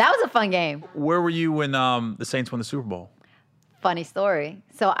that was a fun game. Where were you when the Saints won the Super Bowl? Funny story.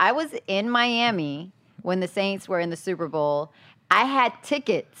 So I was in Miami when the Saints were in the Super Bowl. I had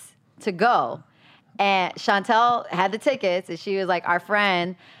tickets to go. And Chantel had the tickets, and she was like, our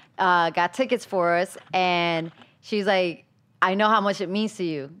friend got tickets for us. And she's like, I know how much it means to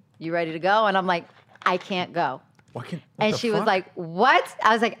you. You ready to go? And I'm like, I can't go. What And the she was fuck? like, what?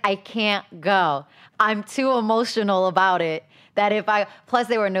 I was like, I can't go. I'm too emotional about it. That if plus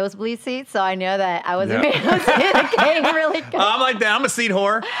they were nosebleed seats, so I know that I wasn't Yeah. able to see the game really good. I'm like that. I'm a seat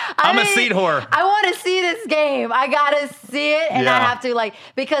whore. I'm a seat whore. I want to see this game. I gotta see it, and I Yeah. have to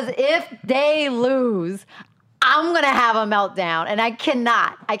because if they lose, I'm gonna have a meltdown, and I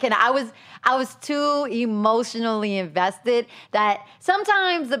cannot. I was too emotionally invested that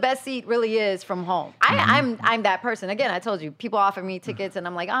sometimes the best seat really is from home. I'm that person. Again, I told you, people offer me tickets, and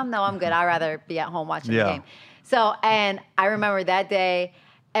I'm like, oh no, I'm good. I'd rather be at home watching Yeah. the game. So, and I remember that day.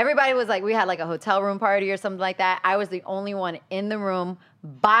 Everybody was like, we had like a hotel room party or something like that. I was the only one in the room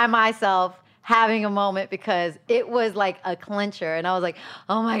by myself having a moment because it was like a clincher. And I was like,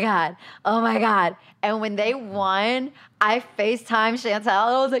 oh my God, oh my God. And when they won, I FaceTimed Chantel. And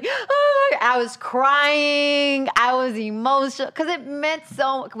I was like, oh my God. I was crying. I was emotional because it meant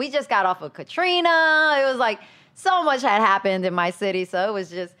so much. We just got off of Katrina. It was like so much had happened in my city. So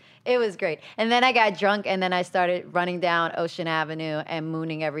it was great. And then I got drunk, and then I started running down Ocean Avenue and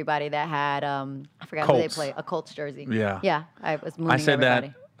mooning everybody that had, I forgot who they Colts. played, a Colts jersey. Yeah. Yeah, I was mooning I said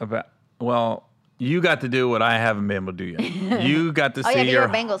everybody. that about. Well, you got to do what I haven't been able to do yet. You got to Oh, see yeah, but you're your.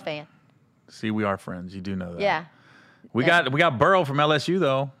 a Bengals fan. See, we are friends. You do know that. Yeah. We got Burrow from LSU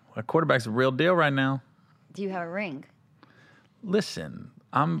though. Our quarterback's a real deal right now. Do you have a ring? Listen,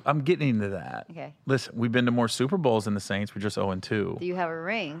 I'm getting into that. Okay. Listen, we've been to more Super Bowls than the Saints. We're just 0-2. Do you have a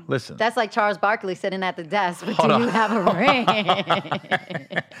ring? Listen. That's like Charles Barkley sitting at the desk, but Hold do on. you have a ring?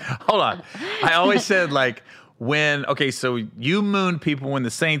 Hold on. I always said so you mooned people when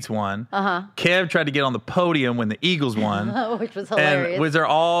the Saints won. Uh-huh. Kev tried to get on the podium when the Eagles won. Which was hilarious. And was there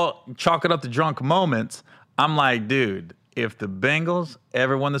all chalking up the drunk moments? I'm like, dude, if the Bengals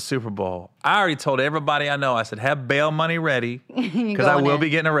ever won the Super Bowl, I already told everybody I know, I said, have bail money ready because I going will in. be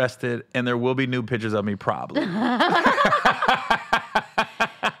getting arrested and there will be new pictures of me probably. It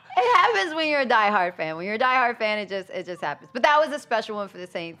happens when you're a diehard fan. When you're a diehard fan, it just happens. But that was a special one for the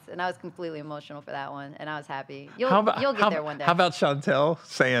Saints, and I was completely emotional for that one, and I was happy. You'll get there one day. How about Chantel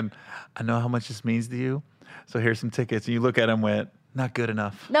saying, I know how much this means to you, so here's some tickets. And you look at him and went, not good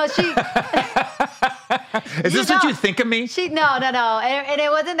enough. No, she. Is this what you think of me? No. And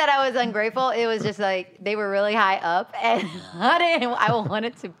it wasn't that I was ungrateful. It was just like they were really high up, and I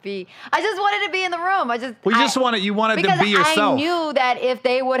wanted to be. I just wanted to be in the room. You wanted to because be yourself. I knew that if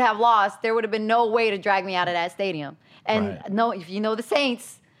they would have lost, there would have been no way to drag me out of that stadium. And Right. no, if you know the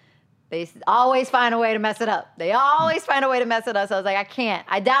Saints, they always find a way to mess it up. They always find a way to mess it up. So I was like, I can't.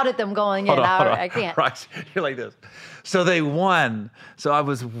 I doubted them going in. Hold on. I can't. Right. You're like this. So they won. So I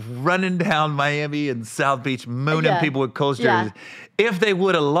was running down Miami and South Beach mooning Yeah. people with Colts Yeah. jerseys. If they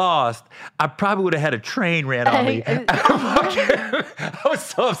would have lost, I probably would have had a train ran on me. I was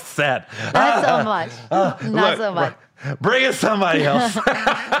so upset. Not so much. Not Look, so much. Bring in somebody else.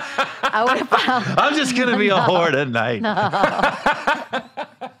 I would have found. I'm just going to be a whore tonight.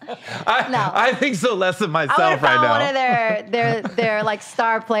 I think so less of I would myself have right found now. one of their like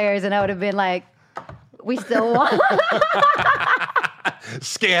star players, and I would have been like, "We still won."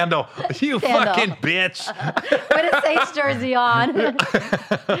 Scandal. You Scandal. fucking bitch. With a Saints jersey on.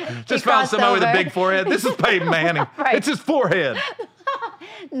 Just found crossed somebody with a over. big forehead. This is Peyton Manning. Right. It's his forehead.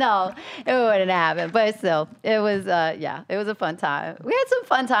 No, it wouldn't happen. But still, it was it was a fun time. We had some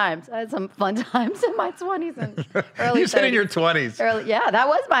fun times. I had some fun times in my 20s and early You said in 30s. your 20s. That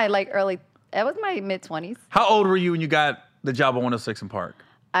was my that was my mid 20s. How old were you when you got the job at 106 in Park?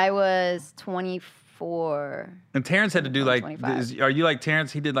 I was 24. And Terrence had to do like, 25. are you like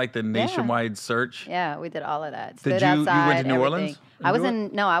Terrence? He did like the nationwide search. Yeah, we did all of that. Did Stood you went to outside, New everything. Orleans? I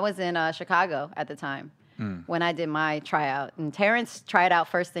was in Chicago at the time. when I did my tryout. And Terrence tried out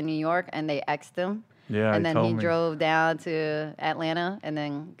first in New York, and they X'd him. Yeah, and then told he me. drove down to Atlanta and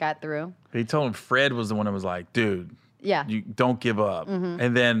then got through. He told him Fred was the one that was like, dude, Yeah. you don't give up.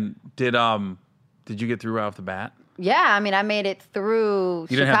 And then did you get through right off the bat? Yeah, I mean, I made it through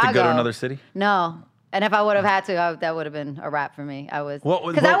You didn't Chicago. have to go to another city? No. And if I would have had to, that would have been a wrap for me. Because I What-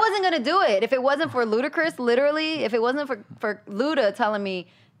 wasn't going to do it. If it wasn't for Ludacris, literally, if it wasn't for Luda telling me,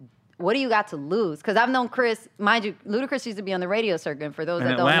 what do you got to lose? Because I've known Chris, mind you, Ludacris used to be on the radio circuit. For those In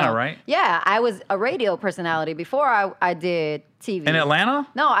that don't Atlanta, know, right? Yeah, I was a radio personality before I did TV. In Atlanta?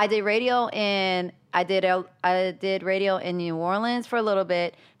 No, I did radio I did radio in New Orleans for a little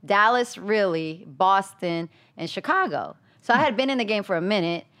bit, Dallas, really, Boston, and Chicago. So I had been in the game for a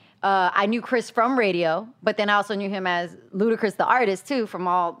minute. I knew Chris from radio, but then I also knew him as Ludacris, the artist, too, from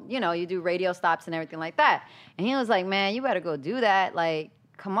all, you do radio stops and everything like that. And he was like, man, you better go do that. Like,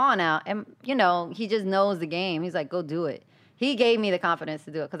 come on now. And, he just knows the game. He's like, go do it. He gave me the confidence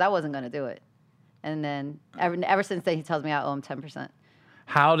to do it because I wasn't going to do it. And then ever since then, he tells me I owe him 10%.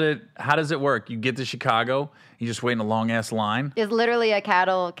 How does it work? You get to Chicago, you just wait in a long ass line. It's literally a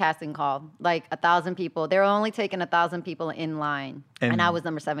cattle casting call, like 1,000 people. They were only taking 1,000 people in line, and I was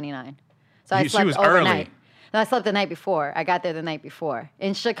number 79. So I She slept was overnight. early. No, I slept the night before. I got there the night before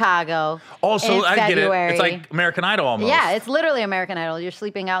in Chicago. Also, in I get it. February. It's like American Idol almost. Yeah, it's literally American Idol. You're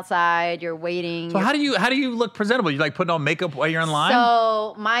sleeping outside. You're waiting. So how do you look presentable? You like putting on makeup while you're in line?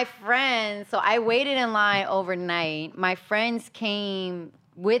 So my friends, I waited in line overnight. My friends came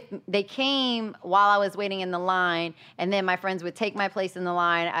while I was waiting in the line, and then my friends would take my place in the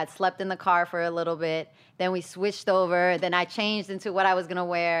line. I'd slept in the car for a little bit. Then we switched over. Then I changed into what I was gonna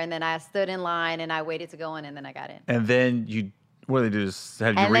wear, and then I stood in line and I waited to go in, and then I got in. And then what do they do? Just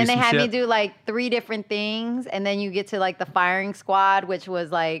have you And read then they some had me shit? do like 3 different things, and then you get to like the firing squad, which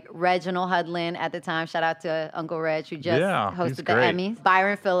was like Reginald Hudlin at the time. Shout out to Uncle Reg, who just he's hosted the great. Emmys.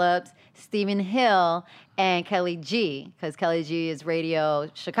 Byron Phillips, Stephen Hill, and Kelly G, because Kelly G is Radio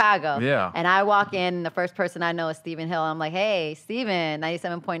Chicago. Yeah. And I walk in, and the first person I know is Stephen Hill. I'm like, hey, Stephen,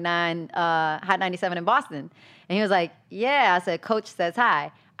 97.9, Hot 97 in Boston. And he was like, yeah. I said, Coach says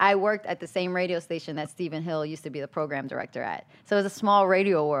hi. I worked at the same radio station that Stephen Hill used to be the program director at. So it was a small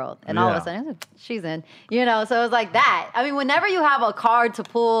radio world. And all of Yeah. a sudden, she's in, so it was like that. I mean, whenever you have a card to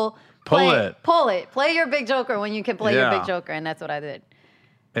pull it. Pull it. Play your big joker when you can play your Yeah. big joker. And that's what I did.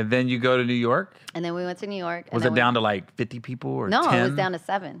 And then you go to New York? And then we went to New York. Was it down to like 50 people or No, 10? it was down to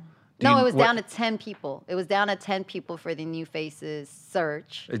 7. Do No, you- it was what- down to 10 people. It was down to 10 people for the New Faces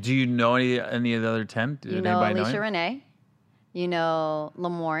search. Do you know any of the other 10? Did You know anybody Alicia know you? Renee. You know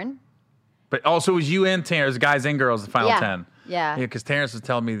Lamorne. But also, it was you and Terrence, guys and girls, the final Yeah. 10. Yeah. Yeah, because Terrence was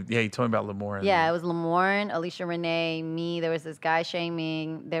telling me, he told me about Lamore. Yeah, it was Lamorne, Alicia Renee, me. There was this guy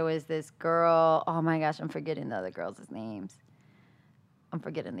shaming. There was this girl. Oh my gosh, I'm forgetting the other girls' names. I'm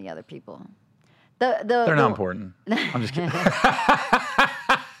forgetting the other people. They're not important. I'm just kidding.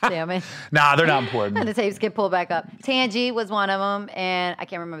 Damn it. Nah, they're not And important. the tapes get pulled back up. Tangi was one of them, and I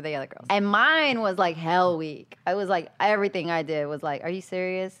can't remember the other girls. And mine was like hell week. I was like, everything I did was like, are you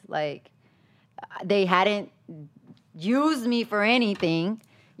serious? Like, they hadn't used me for anything,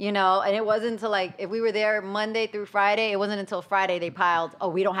 and it wasn't until like, if we were there Monday through Friday, it wasn't until Friday they piled,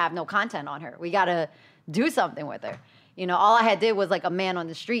 we don't have no content on her. We got to do something with her. All I had did was like a man on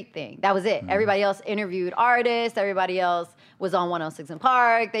the street thing. That was it. Everybody else interviewed artists. Everybody else was on 106 in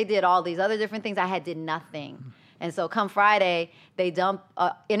Park. They did all these other different things. I did nothing. And so come Friday, they dumped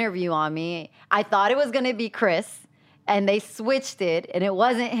an interview on me. I thought it was going to be Chris, and they switched it, and it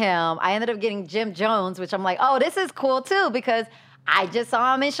wasn't him. I ended up getting Jim Jones, which I'm like, oh, this is cool too, because I just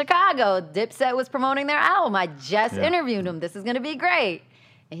saw him in Chicago. Dipset was promoting their album. I just interviewed him. This is going to be great.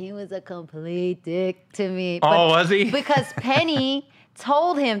 And he was a complete dick to me. Oh, was he? Because Penny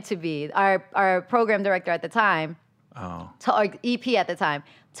told him to be, our program director at the time, or EP at the time,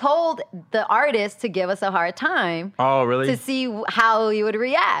 told the artist to give us a hard time. Oh, really? To see how he would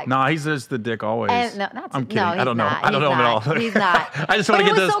react. No, he's just the dick always. And I'm kidding. No, I don't know. not. I don't know him at all. He's not. I just want to But get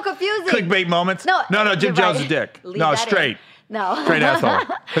it was those so confusing. clickbait moments. No, Jim you're Jones right. is a dick. Leave No, that in. straight. No. Straight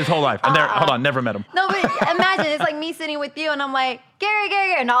asshole. His whole life. Hold on, never met him. No, but imagine, it's like me sitting with you, and I'm like,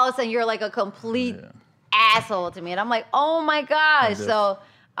 Gary, and all of a sudden you're like a complete asshole to me. And I'm like, oh my gosh. So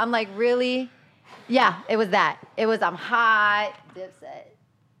I'm like, really? Yeah, it was that. It was, I'm hot,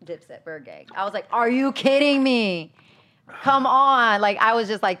 Dipset, Bird Gang. I was like, are you kidding me? Come on. Like, I was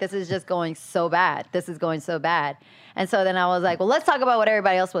just like, this is just going so bad. This is going so bad. And so then I was like, well, let's talk about what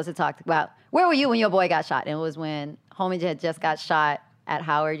everybody else was to talk about. Where were you when your boy got shot? And it was when homie had just got shot at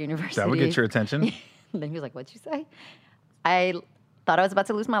Howard University. That would get your attention. Then he was like, what'd you say? I thought I was about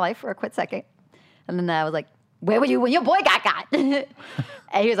to lose my life for a quick second. And then I was like, where were you when your boy got?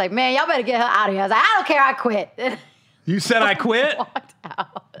 And he was like, man, y'all better get her out of here. I was like, I don't care, I quit. You said I quit? Walked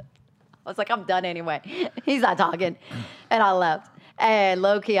out. I was like, I'm done anyway. He's not talking. And I left. And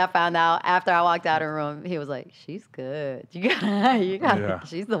low key, I found out after I walked out of the room, he was like, she's good. You got,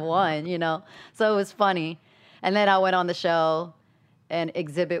 she's the one, you know? So it was funny. And then I went on the show, and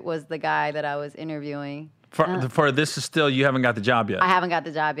Exhibit was the guy that I was interviewing. For This Is Still, you haven't got the job yet. I haven't got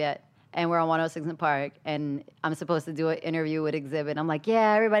the job yet. And we're on 106 in Park, and I'm supposed to do an interview with Exhibit. I'm like,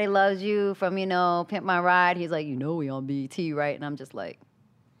 yeah, everybody loves you from, you know, Pimp My Ride. He's like, you know we on BET, right? And I'm just like.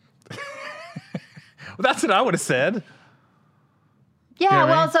 Well, that's what I would have said. Yeah, You know what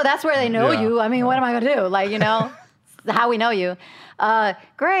I well, mean? so that's where they know Yeah. you. I mean, what am I going to do? Like, you know, how we know you.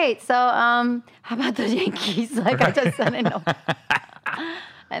 Great. So how about the Yankees? Like, I just sent it.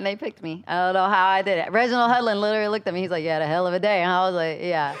 And they picked me. I don't know how I did it. Reginald Hudlin literally looked at me. He's like, you had a hell of a day. And I was like,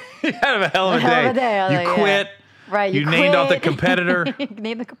 yeah. You had a hell of a Hell day. of a day. I was You like, quit. yeah. Right. You named off the quit. competitor. You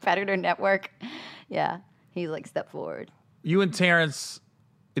named the competitor network. Yeah. He's like, step forward. You and Terrence,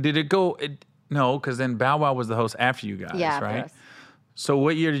 did it go? No, because then Bow Wow was the host after you guys, Yeah, right? after us. So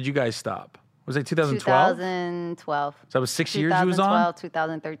what year did you guys stop? Was it 2012? 2012. So that was 6 years you was on?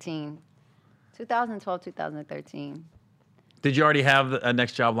 2013. 2012, 2013. Did you already have a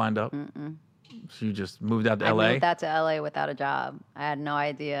next job lined up? Mm-mm. So you just moved out to I LA? moved out to LA without a job. I had no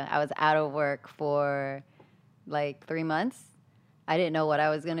idea. I was out of work for like 3 months. I didn't know what I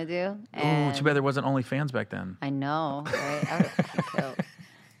was going to do. Ooh, too bad there wasn't OnlyFans back then. I know, right? I could kill.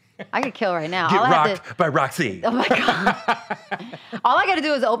 I could kill right now. Get All I had rocked by Roxy. Oh my God. All I got to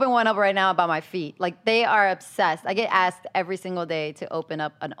do is open one up right now about my feet. Like, they are obsessed. I get asked every single day to open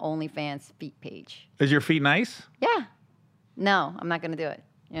up an OnlyFans feet page. Is your feet nice? Yeah. No, I'm not going to do it.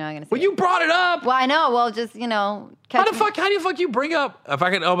 You're not going to see Well, it. you brought it up. Well, I know. Well, just, you know. How the fuck you bring up, if I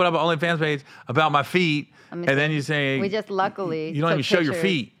could open up an OnlyFans page about my feet, and then you say, We just luckily you don't took even show your pictures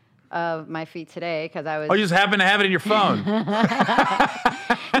feet. of my feet today because I was. Oh, you just happen to have it in your phone.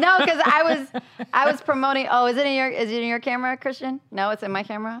 No, because I was promoting. Oh, is it in your camera, Christian? No, it's in my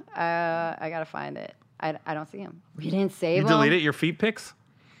camera. I gotta find it. I don't see him. We didn't save You him. deleted your feet pics?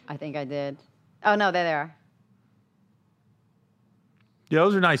 I think I did. Oh no, there they are. Yeah,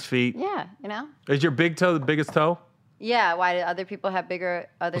 those are nice feet. Yeah, you know. Is your big toe the biggest toe? Yeah. Why did other people have bigger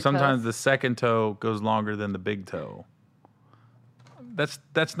other Well, sometimes toes? the second toe goes longer than the big toe.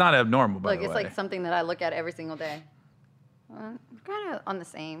 That's not abnormal, by Look, the it's way. like something that I look at every single day. Kind of on the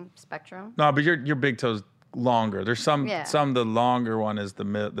same spectrum. No, but your big toe's longer. There's some Yeah. the longer one is the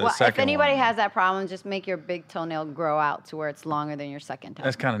Well, second if anybody one. has that problem, just make your big toenail grow out to where it's longer than your second toe.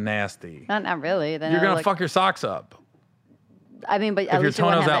 That's kind of nasty. Not really. Then You're it'll gonna look- fuck your socks up. I mean, but your at least you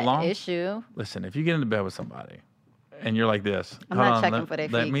won't toenail's have that long? issue. Listen, if you get into bed with somebody and you're like this, I'm hold not on, checking for their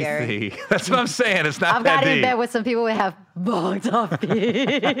let feet, me Gary. see. That's what I'm saying. It's not I've that got in deep. bed with some people who have bugged off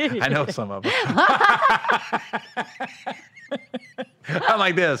feet. I know some of them. I'm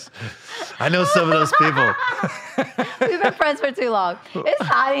like this. I know some of those people. We've been friends for too long. It's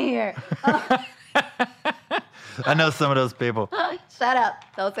hot in here. I know some of those people. Shut up.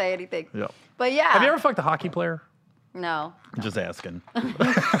 Don't say anything. Yeah. But yeah. Have you ever fucked a hockey player? No. I'm just asking.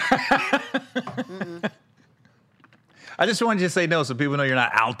 I just wanted you to say no so people know you're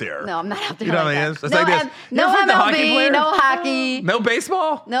not out there. No, I'm not out there. You know like what I mean? that. It's like this. You No ever fucked a hockey player? MLB, no hockey, No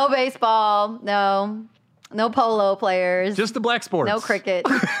baseball? no baseball, no polo players, Just the black sports. no cricket.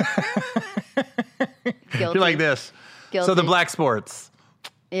 Guilty. You're like this. So the Guilty. black sports.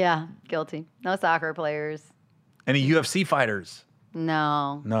 Yeah, guilty. No soccer players. Any UFC fighters?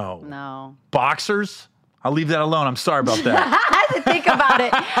 No. No. No. Boxers? I'll leave that alone. I'm sorry about that. I had to think about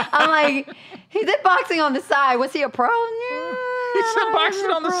it. I'm like, he did boxing on the side. Was he a pro? Yeah, He said boxing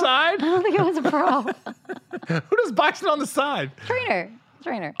on the side? I don't think it was a pro. Who does boxing on the side? Trainer.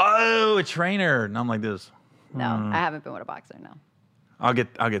 Oh, a trainer. And I'm like this. No, I haven't been with a boxer. No. I'll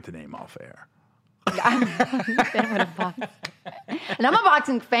get the name off air. I've been with a boxer. And I'm a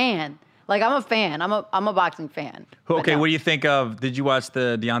boxing fan. Like, I'm a fan. I'm a boxing fan. But Okay, no. what do you think of? Did you watch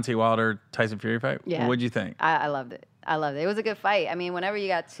the Deontay Wilder Tyson Fury fight? Yeah. What'd you think? I loved it. It was a good fight. I mean, whenever you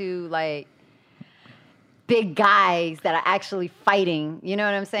got two like big guys that are actually fighting, you know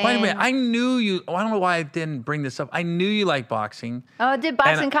what I'm saying? Wait a minute. I knew you. Oh, I don't know why I didn't bring this up. I knew you like boxing. Oh, I did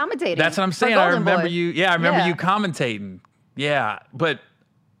boxing And commentating. That's what I'm for saying. I Golden remember Boy. you. Yeah, I remember Yeah. you commentating. Yeah, but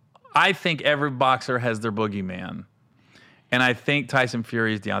I think every boxer has their boogeyman. And I think Tyson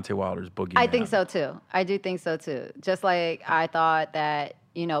Fury is Deontay Wilder's boogeyman. I think so too. I do think so too. Just like I thought that,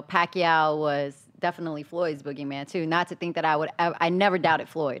 Pacquiao was definitely Floyd's boogeyman too. Not to think that I never doubted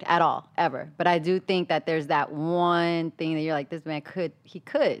Floyd at all, ever. But I do think that there's that one thing that you're like, this man could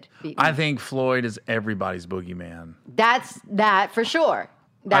beat me. I think Floyd is everybody's boogeyman. That's that for sure.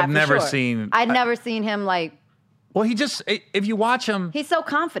 I've never seen him like. Well, he just, if you watch him. He's so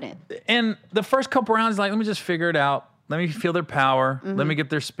confident. And the first couple rounds, like, let me just figure it out. Let me feel their power. Let me get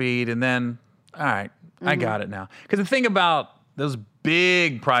their speed. And then, all right, I got it now. Because the thing about those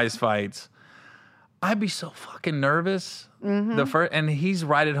big prize fights, I'd be so fucking nervous. The first, and he's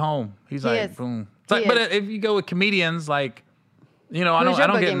right at home. He's like, boom. It's like, but if you go with comedians, like, you know, I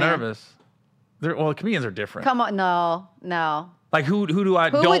don't get nervous. Well, comedians are different. Come on, no. Like who do I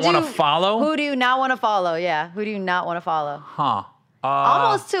don't want to follow? Who do you not want to follow? Yeah, who do you not want to follow? Huh.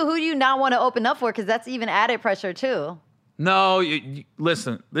 Almost too. Who do you not want to open up for? Because that's even added pressure too. No,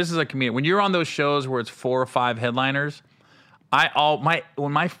 listen. This is a comedian. When you're on those shows where it's 4 or 5 headliners,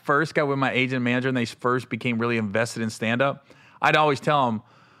 when I first got with my agent and manager and they first became really invested in stand up, I'd always tell them,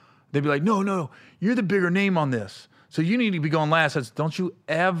 they'd be like, no, you're the bigger name on this, so you need to be going last. I said, don't you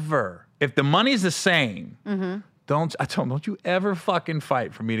ever, if the money's the same. I told them, don't you ever fucking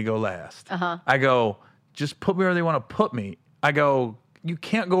fight for me to go last. I go, just put me where they want to put me. I go, you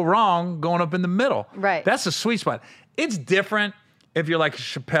can't go wrong going up in the middle. Right. That's the sweet spot. It's different if you're like a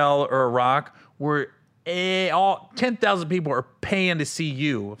Chappelle or a Rock, where all 10,000 people are paying to see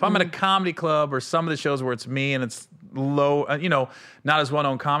you. If I'm at a comedy club or some of the shows where it's me and it's low, not as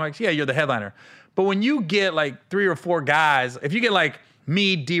well-known comics, yeah, you're the headliner. But when you get like 3 or 4 guys, if you get like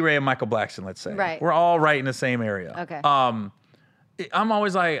me, D-Ray, and Michael Blackson, let's say. Right. We're all right in the same area. Okay. I'm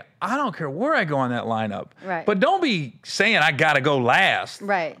always like, I don't care where I go on that lineup. Right. But don't be saying I got to go last.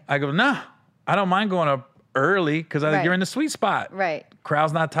 Right. I go, nah, I don't mind going up early because you're in the sweet spot. Right.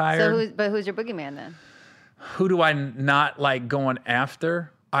 Crowd's not tired. So who's your boogeyman then? Who do I not like going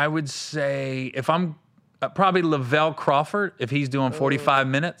after? I would say if I'm probably Lavelle Crawford, if he's doing 45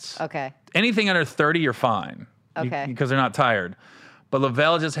 minutes. Okay. Anything under 30, you're fine. Okay. Because they're not tired. But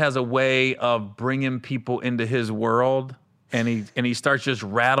Lavelle just has a way of bringing people into his world, and he starts just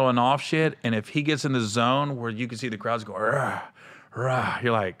rattling off shit. And if he gets in the zone where you can see the crowds go, rah, rah,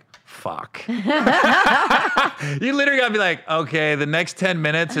 you're like, fuck. You literally gotta be like, okay, the next 10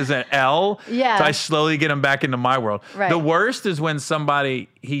 minutes is an L. Yeah. So I slowly get him back into my world. Right. The worst is when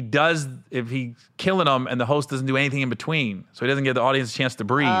if he's killing them and the host doesn't do anything in between. So he doesn't give the audience a chance to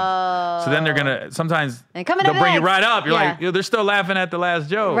breathe. So then they're gonna, sometimes they'll bring you right up. You're like, they're still laughing at the last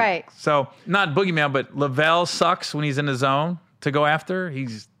joke. Right. So not boogeyman, but Lavelle sucks when he's in the zone to go after.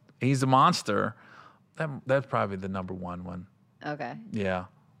 He's a monster. That's probably the number one. Okay. Yeah.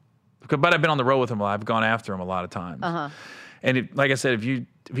 But I've been on the road with him a lot. I've gone after him a lot of times. And like I said, if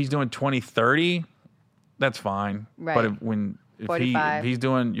he's doing 20, 30, that's fine. Right. But if he's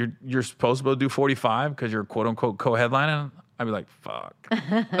doing, you're supposed to be able to do 45 because you're quote unquote co-headlining, I'd be like, fuck. Did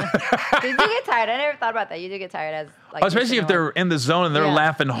you get tired? I never thought about that. You do get tired as like. Especially if they're in the zone and they're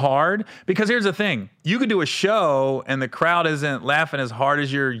laughing hard. Because here's the thing: you could do a show and the crowd isn't laughing as hard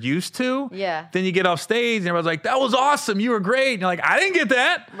as you're used to. Yeah. Then you get off stage and everyone's like, "That was awesome! You were great!" And you're like, "I didn't get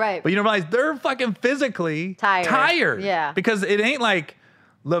that." Right. But you don't realize they're fucking physically tired. Yeah. Because it ain't like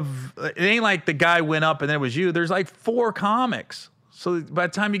the guy went up and then it was you. There's like 4 comics. So by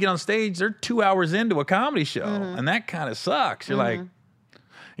the time you get on stage, they're 2 hours into a comedy show, and that kind of sucks. You're like,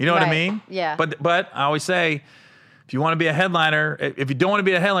 you know what I mean? Yeah. But I always say, if you want to be a headliner, if you don't want to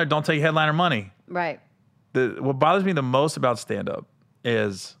be a headliner, don't take headliner money. Right. What bothers me the most about stand-up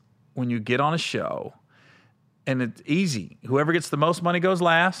is when you get on a show, and it's easy. Whoever gets the most money goes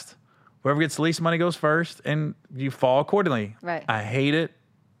last. Whoever gets the least money goes first, and you fall accordingly. Right. I hate it.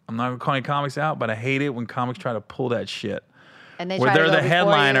 I'm not going to call any comics out, but I hate it when comics try to pull that shit. And they where try they're to go the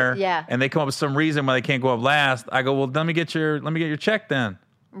headliner, yeah. and they come up with some reason why they can't go up last. I go, well, let me get your check then.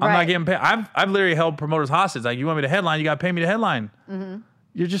 Right. I'm not getting paid. I've literally held promoters hostage. Like, you want me to headline, you got to pay me to headline.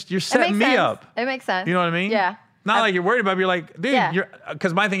 You're setting me up. It makes sense. You know what I mean? Yeah. Not like you're worried about it. You're like, dude, Yeah.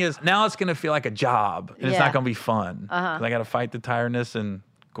 because my thing is, now it's going to feel like a job, and it's not going to be fun. 'Cause I got to fight the tiredness and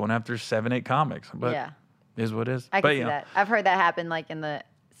going after 7, 8 comics. But it is what it is. I can see that. I've heard that happen like in the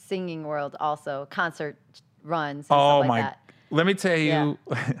singing world also, concert runs and stuff like that. Let me tell you,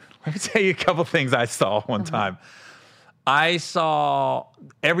 a couple things I saw one time. I saw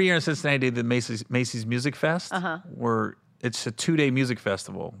every year in Cincinnati the Macy's Music Fest, where it's a 2-day music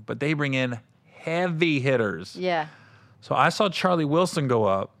festival, but they bring in heavy hitters. Yeah. So I saw Charlie Wilson go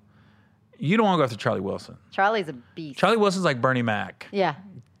up. You don't want to go after Charlie Wilson. Charlie's a beast. Charlie Wilson's like Bernie Mac. Yeah.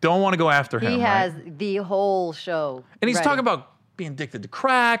 Don't want to go after him. He has the whole show. And he's talking about being addicted to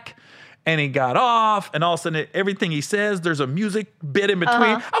crack. And he got off, and all of a sudden, everything he says, there's a music bit in between.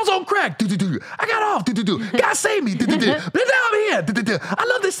 I was on crack. I got off. God save me. But now I'm here. I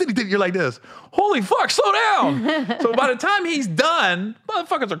love this city. You're like this. Holy fuck, slow down. So by the time he's done,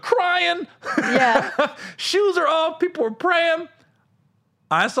 motherfuckers are crying. Yeah. Shoes are off. People are praying.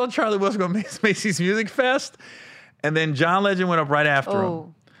 I saw Charlie Wilson go to Macy's Music Fest, and then John Legend went up right after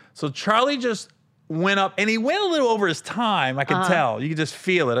him. So Charlie just went up, and he went a little over his time. I could tell. You could just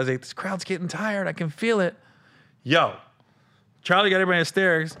feel it. I was like, this crowd's getting tired. I can feel it. Yo, Charlie got everybody in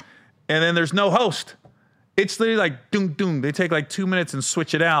hysterics, and then there's no host. It's literally like, doom, doom. They take like 2 minutes and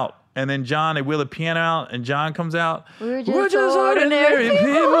switch it out. And then John, they wheel the piano out, and John comes out. We're just ordinary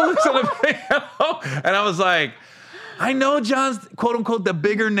people. To the piano. And I was like, I know John's quote unquote the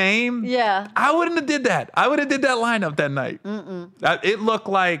bigger name. Yeah. I wouldn't have did that. I would have did that lineup that night. It looked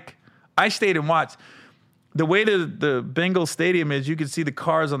like I stayed and watched. The way the Bengals stadium is, you could see the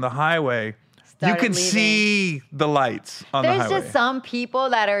cars on the highway. You could see the lights on the highway. There's just some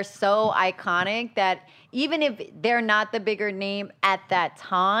people that are so iconic that even if they're not the bigger name at that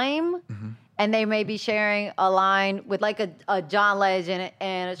time, and they may be sharing a line with like a John Legend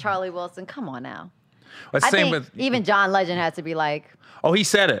and a Charlie Wilson, come on now. Well, I think even John Legend has to be like, oh, he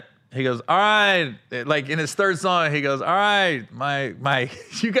said it. He goes, all right, like in his third song, he goes, all right, my,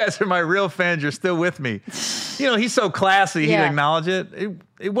 you guys are my real fans. You're still with me. You know, he's so classy. He'd acknowledge it.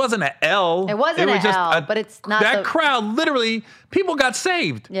 It wasn't an L. It wasn't an L, but it's not that crowd. Literally, people got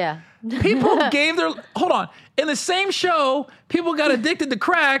saved. Yeah. People gave their hold on in the same show. People got addicted to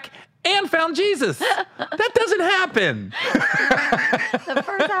crack and found Jesus. That doesn't happen. The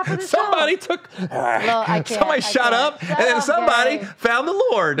first half of the somebody show. Somebody shot up, and then somebody found the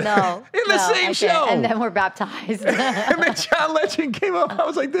Lord. In the same show. And then we're baptized. And then John Legend came up. I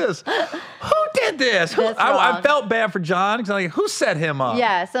was like this. Who did this? I felt bad for John because I'm like, who set him up?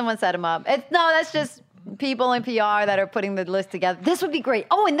 Yeah, someone set him up. That's just people in PR that are putting the list together. This would be great.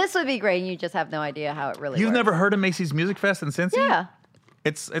 Oh, and this would be great. And you just have no idea how it really works. You've never heard of Macy's Music Fest in Cincy? Yeah.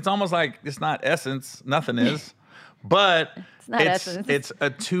 It's almost like it's not Essence. Nothing is. But it's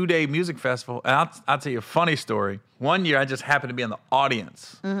a 2-day music festival. And I'll tell you a funny story. One year, I just happened to be in the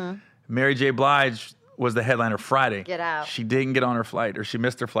audience. Mary J. Blige was the headliner Friday. Get out. She didn't get on her flight, or she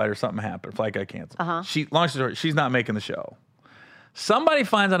missed her flight, or something happened. Flight got canceled. Long story short, she's not making the show. Somebody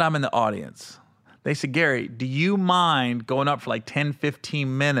finds out I'm in the audience. They said, Gary, do you mind going up for like 10,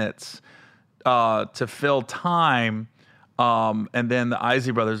 15 minutes to fill time? And then the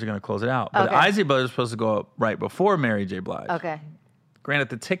Isley Brothers are going to close it out. But the Isley Brothers are supposed to go up right before Mary J. Blige. Okay. Granted,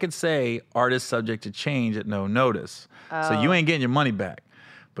 the tickets say artist subject to change at no notice. So you ain't getting your money back.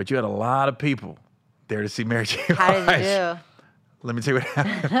 But you had a lot of people there to see Mary J. Blige. How did you do? Let me tell you what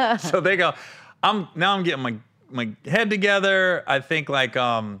happened. So they go, I'm getting my head together. I think like,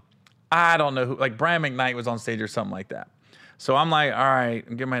 I don't know who, like Brian McKnight was on stage or something like that. So I'm like, all right,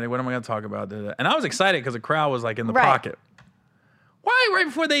 what am I going to talk about? And I was excited because the crowd was like in the pocket. Why, right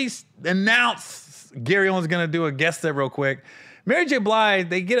before they announced Gary Owens going to do a guest set real quick, Mary J. Blige,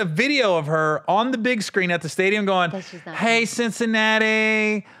 they get a video of her on the big screen at the stadium going, hey,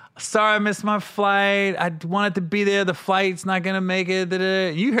 Cincinnati, sorry I missed my flight. I wanted to be there. The flight's not going to make it.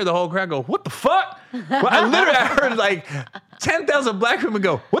 You hear the whole crowd go, what the fuck? Well, I heard like 10,000 black women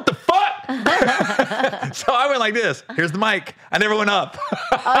go, what the fuck? So I went like this. Here's the mic. I never went up.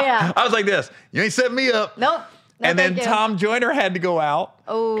 Oh, yeah. I was like this. You ain't set me up. Nope. No, and then Tom Joyner had to go out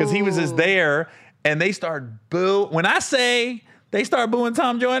because he was just there. And they started When I say they start booing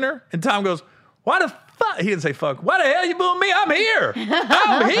Tom Joyner, and Tom goes, why the fuck? He didn't say fuck. Why the hell you booing me? I'm here.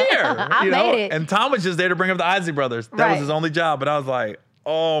 I'm here. I made it. And Tom was just there to bring up the Isley Brothers. That was his only job. But I was like,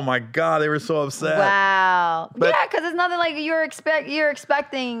 oh my God, they were so upset. Wow. But, yeah, because it's nothing like you're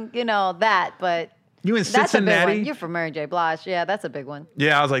expecting, that. But you in that's Cincinnati? A big one. You're from Mary J. Blige. Yeah, that's a big one.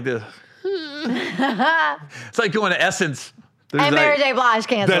 Yeah, I was like this. It's like going to Essence. And Mary J. Blige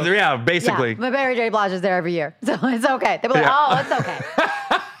canceled. Yeah, basically. Yeah, but Mary J. Blige is there every year. So it's okay. They'll be like, oh, it's okay.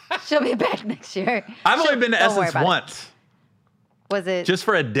 She'll be back next year. I've only been to Essence once. Was it? Just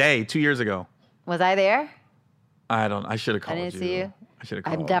for a day, 2 years ago. Was I there? I should have called you. I didn't see you. I should have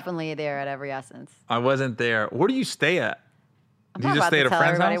called. I'm definitely there at every Essence. I wasn't there. Where do you stay at? I'm do you just stay at a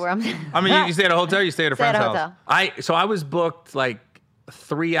friend's house? Where I'm I mean, you stay at a hotel, you stay at a friend's house? So I was booked like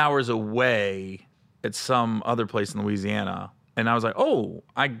 3 hours away at some other place in Louisiana. And I was like, oh,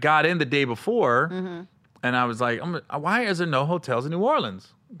 I got in the day before. And I was like, why is there no hotels in New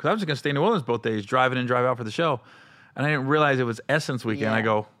Orleans? Because I was just going to stay in New Orleans both days, drive in and drive out for the show. And I didn't realize it was Essence weekend. Yeah. I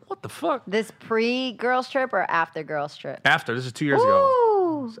go, what the fuck? This pre-girls trip or after girls trip? After. This is 2 years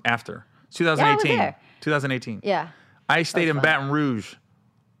ago. After. 2018. Yeah, I was there. 2018. Yeah. I stayed in Baton Rouge.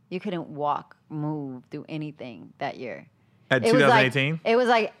 You couldn't walk, move, do anything that year. At It was 2018? it was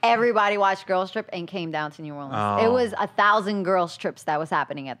like everybody watched Girls Trip and came down to New Orleans. Oh. It was 1,000 girls trips that was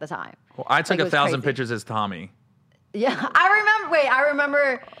happening at the time. Well, I took Like, it was 1,000 crazy. pictures as Tommy. Yeah, I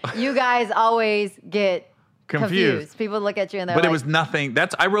remember you guys always get confused. People look at you and they're But like, it was nothing.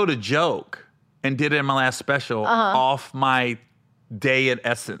 I wrote a joke and did it in my last special off my day at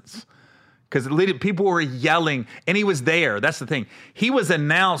Essence. Because people were yelling, and he was there. That's the thing. He was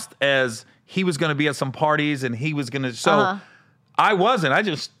announced as he was going to be at some parties, and he was going to. So I wasn't. I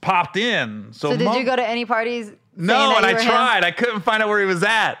just popped in. So did you go to any parties? No, and I tried. tried. I couldn't find out where he was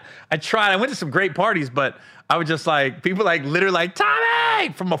at. I tried. I went to some great parties, but I was just like, people like literally like,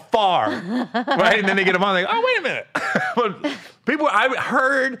 Tommy, from afar. Right? And then they get him on, like, oh, wait a minute. But I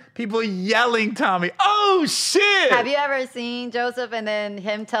heard people yelling Tommy. Oh, shit. Have you ever seen Joseph and then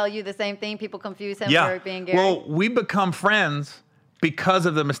him tell you the same thing? People confuse him for being Gary? Well, we become friends because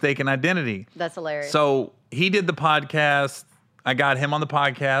of the mistaken identity. That's hilarious. So he did the podcast. I got him on the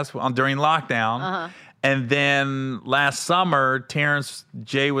podcast during lockdown. And then last summer, Terrence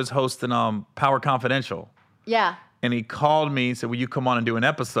J was hosting Power Confidential. Yeah. And he called me and said, will you come on and do an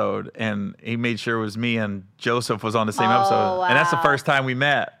episode? And he made sure it was me and Joseph was on the same episode. Wow. And that's the first time we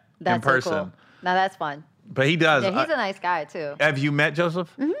met in person. So cool. Now that's fun. But he does. Yeah, he's a nice guy too. Have you met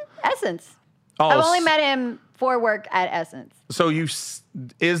Joseph? Essence. Oh, I've only met him for work at Essence. So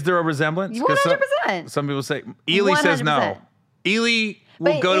is there a resemblance? 100%. Some people say, Ely says no. 100%. Ely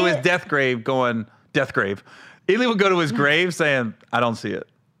will But go to his death grave. Ely will go to his grave saying, I don't see it.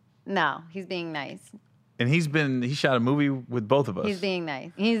 No, he's being nice. And he shot a movie with both of us. He's being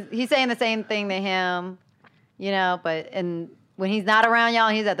nice. He's saying the same thing to him, but when he's not around y'all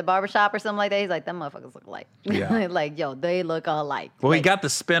and he's at the barbershop or something like that, he's like, them motherfuckers look alike. Yeah. Like, yo, they look alike. Well, he Like, got the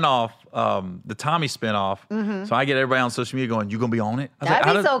spinoff, the Tommy spinoff. So I get everybody on social media going, you going to be on it? I was like,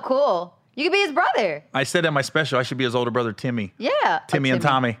 that'd be so cool. You could be his brother. I said in my special, I should be his older brother, Timmy. Yeah. Timmy and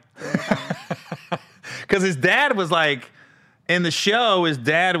Tommy. Because his dad was like, in the show, his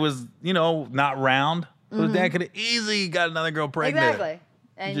dad was, not round. So his dad could have easily got another girl pregnant. Exactly.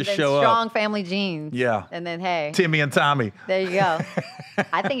 And Just then show up. strong family genes. Yeah. And then, hey, Timmy and Tommy. there you go.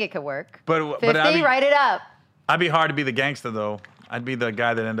 I think it could work. But 50, write it up. I'd be hard to be the gangster, though. I'd be the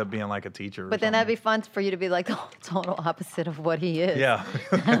guy that ended up being like a teacher. But then that'd be fun for you to be like the total opposite of what he is. Yeah.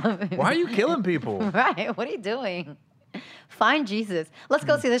 Why are you killing people? Right. What are you doing? Find Jesus. Let's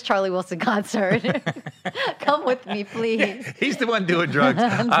go see this Charlie Wilson concert. Come with me, please. He's the one doing drugs.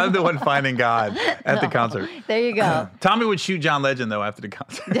 I'm the one finding God at the concert. There you go. Tommy would shoot John Legend, though, after the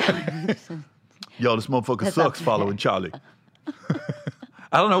concert. Yo, this motherfucker sucks following Charlie.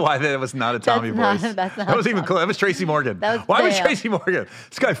 I don't know why that was not a Tommy voice. That was even cool. That was Tracy Morgan. Why was Tracy Morgan?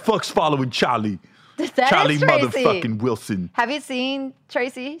 This guy fucks following Charlie. That Charlie is Tracy. motherfucking Wilson. Have you seen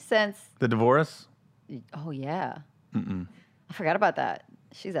Tracy since? The divorce? Oh, yeah. I forgot about that.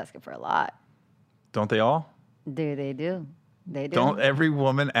 She's asking for a lot. Don't they all? They do. They do. Don't every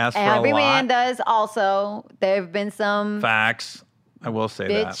woman ask for Every a lot? man does also. There have been some Facts. I will say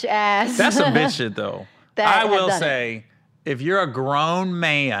bitch that. ass. That's some bitch shit, though. That I have will done say, if you're a grown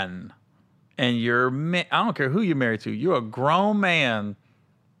man and I don't care who you're married to, you're a grown man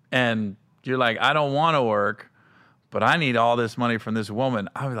and you're like, I don't want to work, but I need all this money from this woman.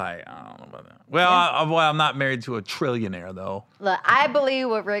 I was like, I don't know about that. Well, I'm not married to a trillionaire, though. Look, I believe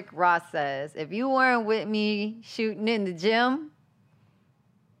what Rick Ross says. If you weren't with me shooting in the gym,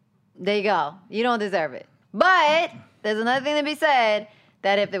 there you go. You don't deserve it. But there's another thing to be said,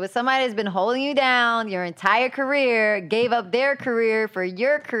 that if there was somebody that's been holding you down your entire career, gave up their career for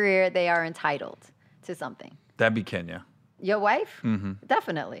your career, they are entitled to something. That'd be Kenya. Your wife? Mm-hmm.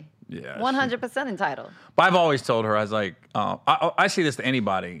 Definitely. Yeah. 100% entitled. But I've always told her, I was like, I say this to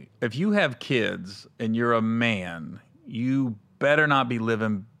anybody. If you have kids and you're a man, you better not be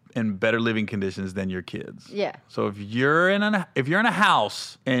living in better living conditions than your kids. Yeah. So if you're in a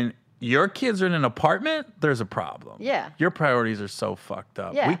house and your kids are in an apartment, there's a problem. Yeah. Your priorities are so fucked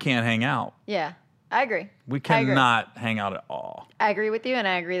up. Yeah. We can't hang out. Yeah. I agree. We I agree. cannot hang out at all. I agree with you, and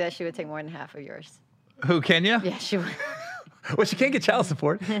I agree that she would take more than half of yours. Who, Kenya? Yeah, she would. Well, she can't get child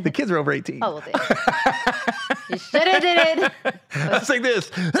support. The kids are over 18. Oh, well, damn. You should have did it. I was like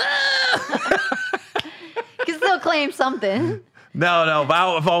this. You can still claim something. No, but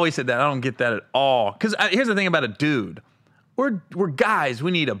I've always said that. I don't get that at all. Because here's the thing about a dude. We're guys. We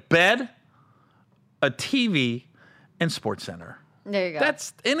need a bed, a TV, and Sports Center. There you go.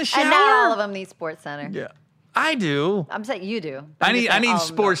 That's in the shower. And not all of them need Sports Center. Yeah, I do. I'm saying you do. I need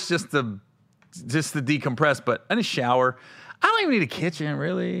sports just to decompress. But I need a shower. I don't even need a kitchen,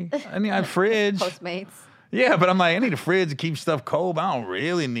 really. I need a fridge. Postmates. Yeah, but I'm like, I need a fridge to keep stuff cold. But I don't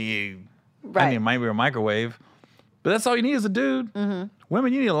really need. I need maybe a microwave. But that's all you need as a dude. Mm-hmm.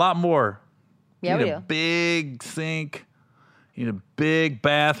 Women, you need a lot more. Yeah, you we need a do. big sink. You need a big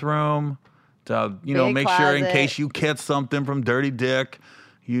bathroom to, Big make sure in closet. case you catch something from Dirty Dick.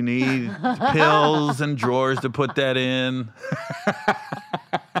 You need pills and drawers to put that in.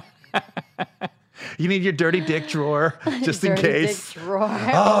 You need your Dirty Dick drawer just in Dirty case. Dick drawer.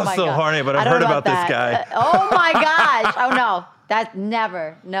 Oh, my so God. horny, but I I've don't heard know about this that. guy. Oh my gosh. Oh no. That's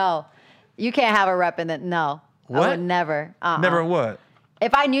never. No. You can't have a rep in it. No. I What? would never. Never what?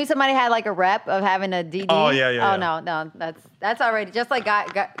 If I knew somebody had like a rep of having a DD. Oh, yeah, yeah, Oh yeah. no. That's already just like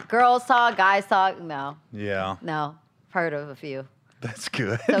girls talk, guys talk. No. Yeah, No. Heard of a few. that's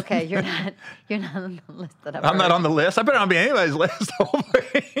good. It's okay. You're not on the list that I'm not on the list. I better not be anybody's list.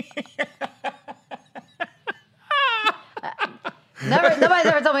 Nobody's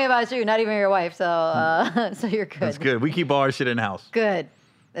ever told me about you, not even your wife. So so you're good. That's good. We keep all our shit in house. Good.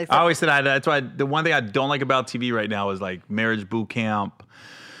 I always said that's why the one thing I don't like about TV right now is like Marriage Boot Camp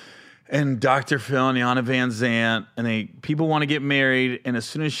and Dr. Phil and Yana Van Zant, and people want to get married, and as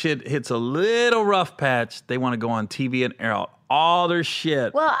soon as shit hits a little rough patch, they want to go on TV and air out all their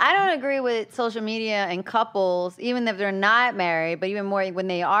shit. Well, I don't agree with social media and couples, even if they're not married, but even more when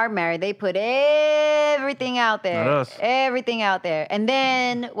they are married, they put everything out there. Not us. Everything out there. And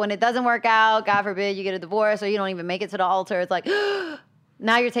then when it doesn't work out, God forbid you get a divorce or you don't even make it to the altar, it's like,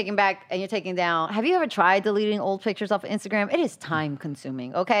 now you're taking back and you're taking down. Have you ever tried deleting old pictures off of Instagram? It is time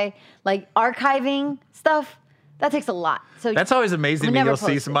consuming, okay? Like archiving stuff, that takes a lot. So That's always amazing to me. never You'll see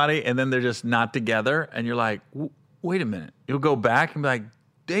post it. somebody and then they're just not together, and you're like, wait a minute. You'll go back and be like,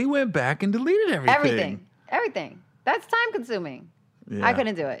 they went back and deleted everything. Everything. That's time consuming. Yeah. I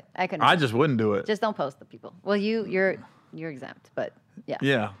couldn't do it. I couldn't. I just wouldn't do it. Just don't post the people. Well, you're exempt, but yeah,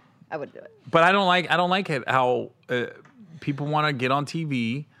 Yeah. I would do it. But I don't like it how people want to get on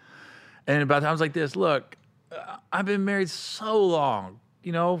TV and about times like this. Look, I've been married so long.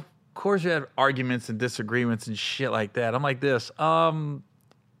 Of course you have arguments and disagreements and shit like that. I'm like this.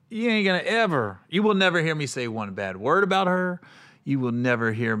 You ain't gonna you will never hear me say one bad word about her. You'll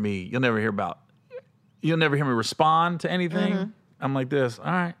never hear me respond to anything. Mm-hmm. I'm like this. All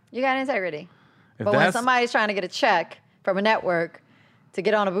right. You got integrity. If But when that's- somebody's trying to get a check from a network to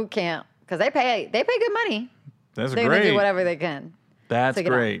get on a boot camp, because they pay good money, That's they're gonna great. do whatever they can That's to get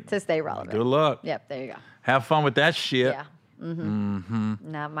great. on, to stay relevant. Good luck. Yep, there you go. Have fun with that shit. Yeah.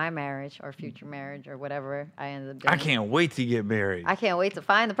 Not my marriage or future marriage or whatever I ended up doing. I can't wait to get married. I can't wait to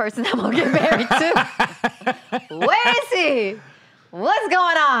find the person I'm gonna get married to. Where is he? What's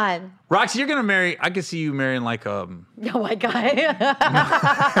going on? Roxy, you're gonna marry. I can see you marrying like Oh my god.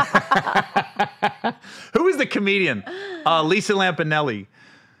 who is the comedian? Lisa Lampanelli.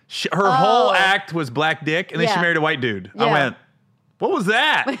 Her whole act was black dick, and then she Yeah. married a white dude. I Yeah. went, what was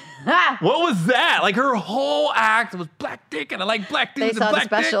that? What was that? Like her whole act was black dick, and I like black They dudes saw and the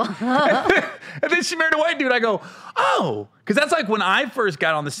black special. dick. And then she married a white dude. I go, oh, because that's like when I first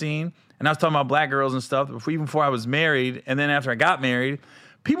got on the scene, and I was talking about black girls and stuff even before I was married, and then after I got married,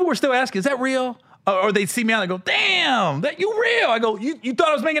 people were still asking, is that real? Or they'd see me out and go, damn, that you real. I go, you thought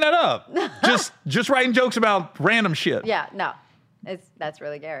I was making that up. just writing jokes about random shit. Yeah, no. That's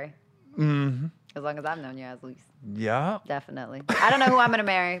really Gary. Mm-hmm. As long as I've known you, at least. Yeah. Definitely. I don't know who I'm going to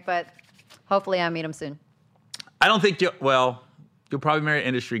marry, but hopefully I meet him soon. I don't think you'll probably marry an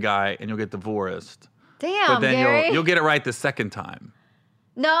industry guy and you'll get divorced. Damn, But then Gary. you'll get it right the second time.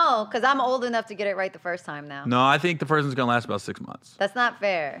 No, because I'm old enough to get it right the first time now. No, I think the person's going to last about 6 months. That's not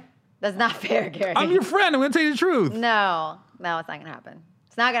fair. That's not fair, Gary. I'm your friend. I'm going to tell you the truth. No, it's not going to happen.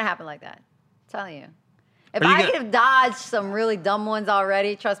 It's not going to happen like that. I'm telling you. If Are you I gonna- could have dodged some really dumb ones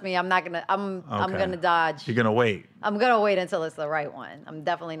already, trust me, I'm not gonna. I'm Okay. gonna dodge. You're going to wait. I'm gonna wait until it's the right one. I'm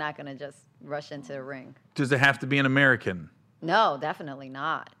definitely not gonna just rush into the ring. Does it have to be an American? No, definitely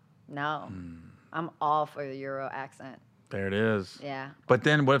not. No, Hmm. I'm all for the Euro accent. There it is. Yeah. But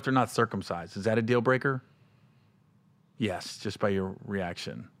then what if they're not circumcised? Is that a deal breaker? Yes, just by your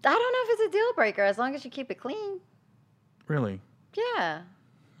reaction. I don't know if it's a deal breaker as long as you keep it clean. Really? Yeah.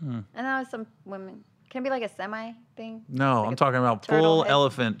 Hmm. I know some women. Can it be like a semi thing? No, Like I'm a talking about turtle full head?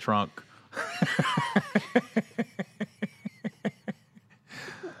 elephant trunk.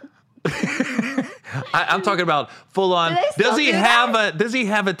 I'm talking about full on. Do they still Does he do have that? Does he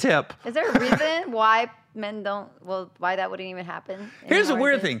have a tip? Is there a reason why men don't? Well, why that wouldn't even happen? Here's the anymore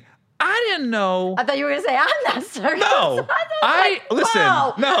weird these days? thing. I didn't know. I thought you were gonna say I'm not circumcised. No, I listen.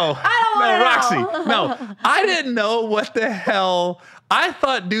 whoa, No, I don't no, wanna Roxy. know. No, I didn't know what the hell. I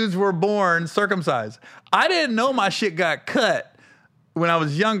thought dudes were born circumcised. I didn't know my shit got cut when I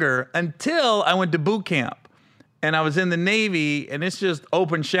was younger until I went to boot camp. and I was in the Navy, and it's just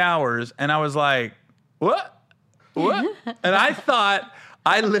open showers, and I was like, what? What? And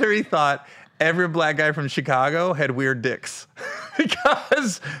I literally thought every black guy from Chicago had weird dicks.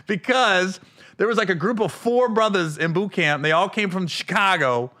 because there was like a group of 4 brothers in boot camp. They all came from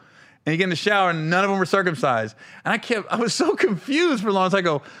Chicago, and you get in the shower, and none of them were circumcised. And I was so confused for a long time. I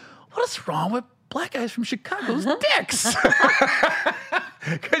go, what is wrong with black guys from Chicago's dicks?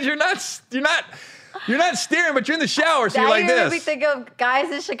 Because you're not staring, but you're in the shower, so you're like this. You made me think of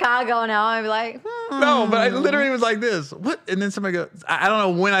guys in Chicago now. I'd be like, No, but I literally was like this. What? And then somebody goes, I don't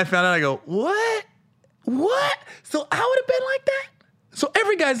know when I found out. I go, what? What? So I would have been like that? So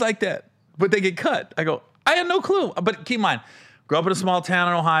every guy's like that, but they get cut. I go, I had no clue. But keep in mind, grew up in a small town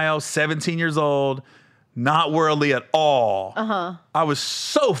in Ohio, 17 years old, not worldly at all. I was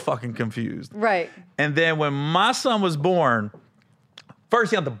so fucking confused. Right. And then when my son was born,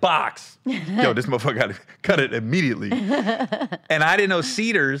 first he got the box. Yo, this motherfucker got to cut it immediately. And I didn't know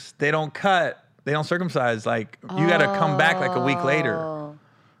cedars, they don't circumcise. Like, you got to come back like a week later.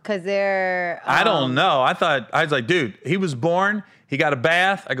 Because they're... I don't know. I was like, dude, he was born, he got a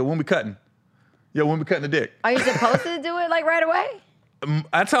bath. I go, when we cutting? Yo, when we cutting the dick? Are you supposed to do it like right away?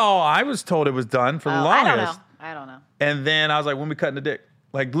 That's how I was told it was done for the longest. I don't know. And then I was like, when we cutting the dick?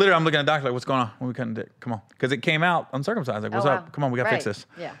 Like, literally, I'm looking at the doctor like, what's going on? When we cutting the dick? Come on. Because it came out uncircumcised. Like, what's up? Come on, we got to fix this.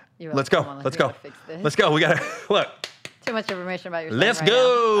 Yeah. Let's go. Let's go. Let's go. We got to, look. Too much information about yourself. Let's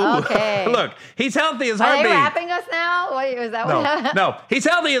go. Okay. Look, he's healthy as Are heartbeat. they wrapping us now? Wait, is that what? No, he's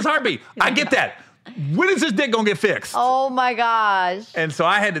healthy as heartbeat. I get that. When is this dick going to get fixed? Oh, my gosh. And so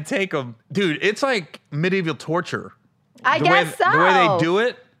I had to take him. Dude, it's like medieval torture. I guess so. The way they do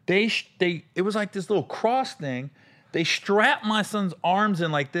it, it was like this little cross thing. They strap my son's arms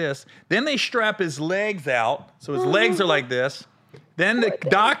in like this. Then they strap his legs out. So his legs are like this. Then the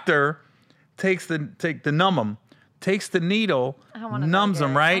doctor takes the needle, numbs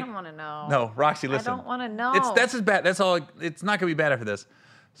him, right? I don't want to know. No, Roxy, listen. I don't want to know. That's as bad. That's all. It's not going to be bad after this.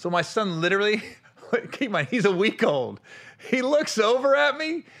 So my son literally, keep in mind, he's a week old. He looks over at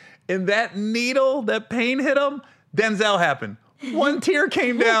me, and that needle, that pain hit him. Denzel happened. One tear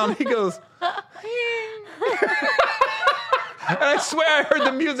came down. He goes, and I swear I heard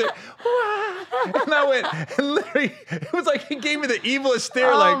the music. And I went, and literally, it was like he gave me the evilest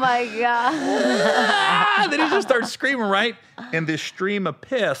stare. Oh my God. Then he just started screaming, right? And this stream of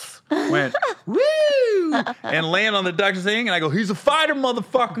piss went, woo, and landed on the doctor's thing. And I go, he's a fighter,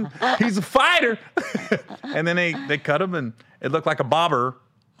 motherfucker. He's a fighter. And then they cut him, and it looked like a bobber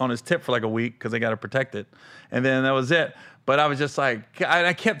on his tip for like a week because they got to protect it. And then that was it. But I was just like,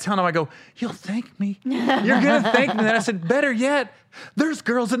 I kept telling him, I go, you'll thank me. You're going to thank me. And I said, better yet, there's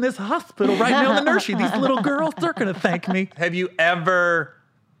girls in this hospital right now in the nursery. These little girls, they're going to thank me. Have you ever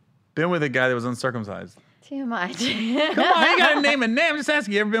been with a guy that was uncircumcised? Too much. Come on, you got to name a name. I'm just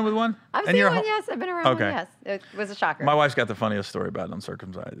asking, you ever been with one? I've seen one, yes. I've been around one, yes. It was a shocker. My wife's got the funniest story about an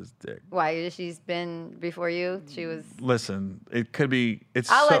uncircumcised dick. Why? She's been before you? She was... Listen, it could be...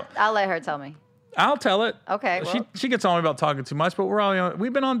 I'll let her tell me. I'll tell it. Okay. Well. She gets on me about talking too much, but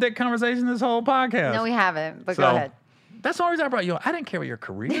we've been on dick conversation this whole podcast. No, we haven't, but go ahead. That's the only reason I brought you on. I didn't care about your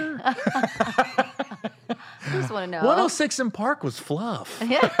career. I just want to know. 106 in Park was fluff. Is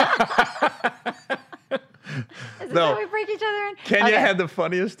this how we break each other in? Kenya had the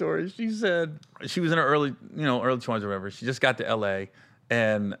funniest story. She said she was in her early 20s or whatever. She just got to LA,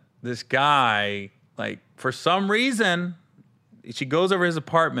 and this guy, like, for some reason, she goes over his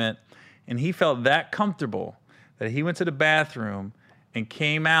apartment, and he felt that comfortable that he went to the bathroom and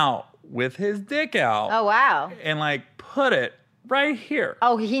came out with his dick out. Oh, wow. And like put it right here.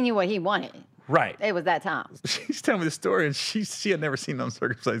 Oh, he knew what he wanted. Right. It was that time. She's telling me the story, and she had never seen an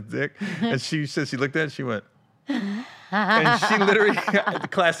uncircumcised dick. And she said she looked at it, she went, and she literally, the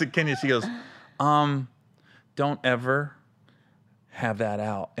classic Kenya, she goes, don't ever have that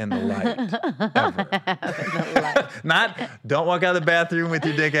out in the light. Ever. Not, don't walk out of the bathroom with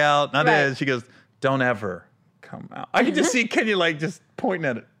your dick out. Not that. She goes, don't ever come out. I can just see Kenya like just pointing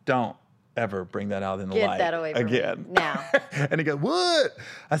at it. Don't ever bring that out in the light. Get that away from again. Me now. And he goes, what?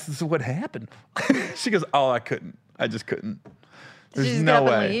 I said, so what happened? She goes, oh, I couldn't. I just couldn't. There's Did you just no get up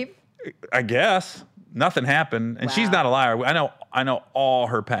way. and leave? I guess. Nothing happened. And she's not a liar. I know all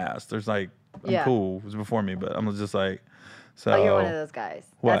her past. There's like, I'm cool. It was before me, but I'm just like, so. Oh, you're one of those guys.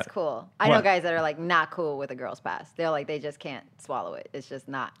 What? That's cool. I know guys that are like not cool with a girl's past. They're like, they just can't swallow it. It's just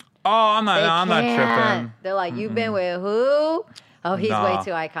not. Oh, I'm not tripping. They're like, you've been with who? Oh, he's way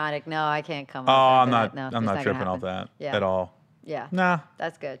too iconic. No, I can't come. Oh, I'm not tripping off that at all. Yeah. Nah.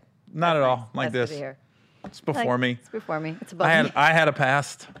 That's good. Not at all. Like That's this. Good to hear. It's before me. It's before me. It's above me. I had a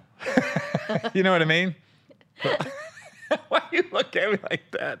past. You know what I mean? Why you look at me like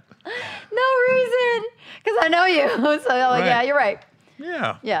that? No reason. Because I know you. So I'm like, Right. yeah, you're right.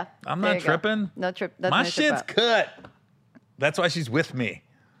 Yeah. Yeah. I'm there not you go. tripping. No trip. That's My no trip shit's up. cut. That's why she's with me.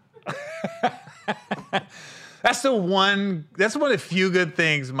 That's one of the few good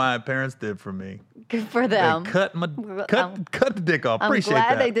things my parents did for me. Good for They them. cut the dick off. I'm Appreciate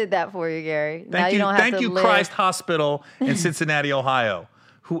glad that. they did that for you, Gary. Now Thank you you, don't have thank to you, live. Christ Hospital in Cincinnati, Ohio.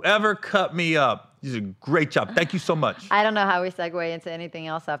 Whoever cut me up, you did a great job. Thank you so much. I don't know how we segue into anything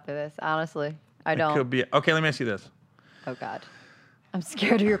else after this. Honestly, I don't. Could be okay. Let me ask you this: Oh God, I'm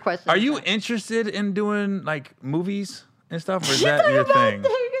scared of your question. Are you interested in doing like movies and stuff, or is You that talking your about thing?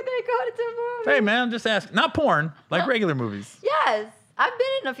 They go to movies. Hey, man, I'm just asking. Not porn, like regular movies. Yes, I've been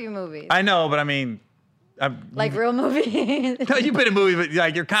in a few movies. I know, but I mean, Like real movies. no, you've been in movies, but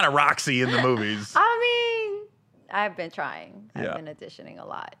like you're kind of Roxy in the movies. I mean, I've been trying. Yeah. I've been auditioning a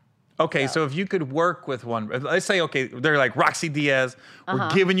lot. Okay, so if you could work with one, let's say, okay, they're like Roxy Diaz. We're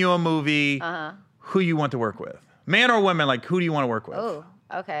giving you a movie. Who you want to work with, man or woman? Like, who do you want to work with? Oh,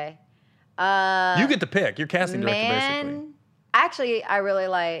 okay. You get to pick. You're casting director, basically. Man, actually, I really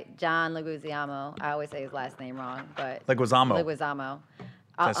like John Leguizamo. I always say his last name wrong, but Leguizamo. Leguizamo.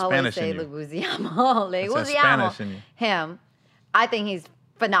 That's I always Spanish say in you. Leguizamo. That's Leguizamo. Spanish in you. Him. I think he's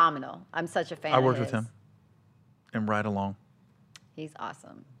phenomenal. I'm such a fan. I of worked with his. him and Ride Along. He's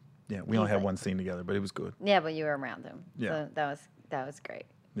awesome. Yeah, we only He's had like- one scene together, but it was good. Yeah, but you were around him. Yeah. So that was great.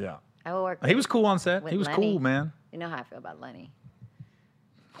 Yeah. I will work. He was cool on set. with He was Lenny. cool, man. You know how I feel about Lenny.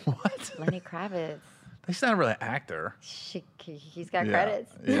 What? Lenny Kravitz. He's not really an actor. He's got Yeah.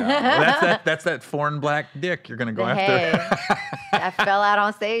 credits. Yeah. Well, that's that foreign black dick you're gonna go Hey, after. I fell out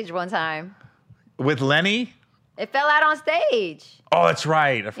on stage one time. With Lenny? It fell out on stage. Oh, that's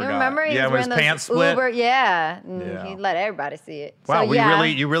right. I You forgot. remember? He yeah, was when his wearing pants those split. Uber, yeah. Yeah. He let everybody see it. Wow, so, yeah.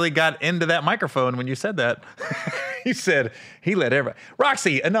 you really got into that microphone when you said that. You said he let everybody.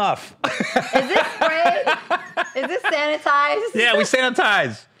 Roxy, enough. Is this sprayed? Is this sanitized? Yeah, we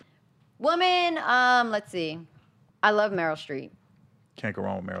sanitize. Woman, let's see. I love Meryl Streep. Can't go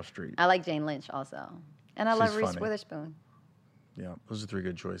wrong with Meryl Streep. I like Jane Lynch also. And I love She's Reese funny. Witherspoon. Yeah, those are three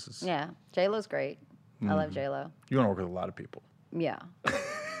good choices. Yeah. J-Lo's great. I Mm-hmm. love J-Lo. You want to work with a lot of people. Yeah. But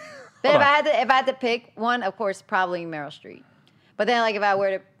if I had to pick one, of course, probably Meryl Streep. But then, like, if I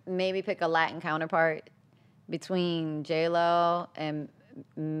were to maybe pick a Latin counterpart between J-Lo and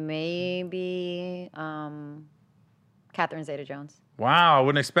maybe Catherine Zeta-Jones. Wow, I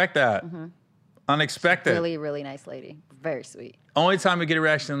wouldn't expect that. Unexpected. Really, really nice lady. Very sweet. Only time we get a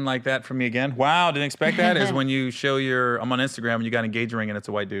reaction like that from me again, wow, didn't expect that, is when you show I'm on Instagram and you got an engagement ring and it's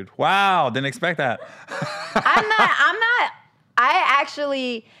a white dude. Wow, didn't expect that. I'm not. I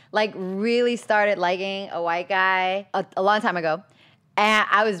actually like really started liking a white guy a long time ago. And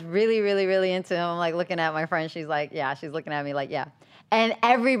I was really, really, really into him. I'm like looking at my friend. She's like, yeah. She's looking at me like, yeah. And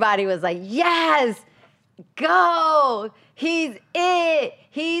everybody was like, yes, go. He's it.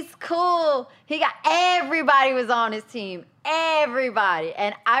 He's cool. Everybody was on his team. Everybody.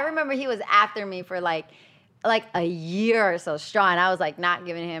 And I remember he was after me for like a year or so strong. I was like not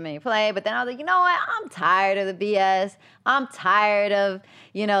giving him any play. But then I was like, you know what? I'm tired of the BS. I'm tired of,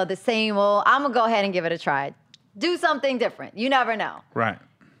 the same old. I'm going to go ahead and give it a try. Do something different. You never know. Right.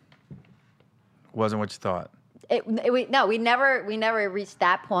 Wasn't what you thought. We never reached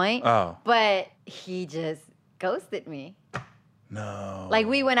that point. Oh. But he just ghosted me. No. Like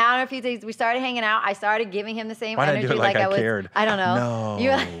we went out on a few days. We started hanging out. I started giving him the same Why did I energy do it like I was. cared? I don't know.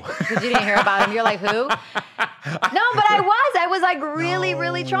 No. Because you didn't hear about him. You're like, who? No, but I was like really,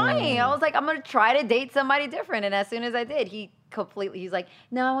 really trying. I was like, I'm gonna try to date somebody different. And as soon as I did, he's like,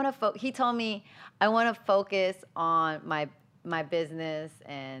 no, I want to. He told me I want to focus on my business,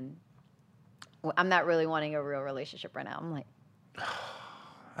 and I'm not really wanting a real relationship right now. I'm like,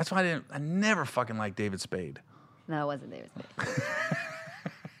 That's why I never fucking liked David Spade. no, it wasn't David Spade.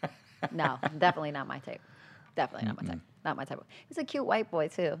 No, definitely not my type. Definitely not my type. Not my type. He's a cute white boy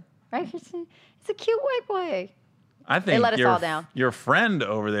too, right? He's a cute white boy. I think let us all down. Your friend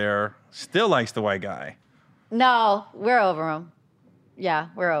over there still likes the white guy. No, we're over him. Yeah,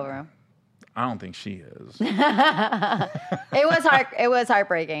 we're over him. I don't think she is. It was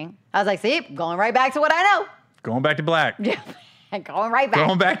heartbreaking. I was like, see, going right back to what I know. Going back to black. Going right back.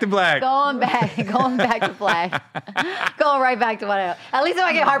 Going back to black. Going back to black. Going right back to what I know. At least if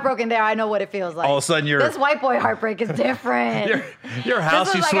I get heartbroken there, I know what it feels like. All of a sudden this white boy heartbreak is different. your house,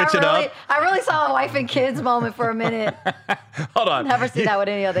 This you was like, switch it up. I really saw a wife and kids moment for a minute. Hold on. Never seen that with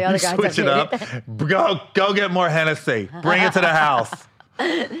any of the other you guys. switch I've it dated. up. Go get more Hennessy. Bring it to the house.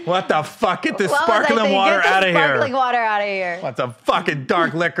 What the fuck? Get this What was I sparkling thinking? water Get this out of Sparkling here. water out of here. What's a fucking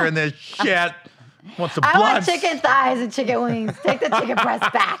dark liquor in this shit? Want some I blood? want chicken thighs and chicken wings. Take the chicken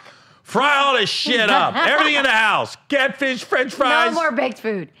breast back. Fry all this shit up. Everything in the house. Catfish, French fries. No more baked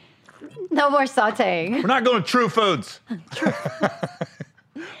food. No more sauteing. We're not going to True Foods.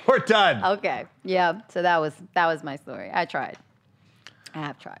 We're done. Okay. Yeah. So that was my story. I tried. I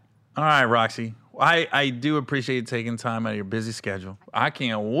have tried. All right, Roxy. I do appreciate you taking time out of your busy schedule. I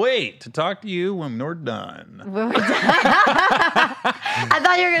can't wait to talk to you when we're done. When we're done. I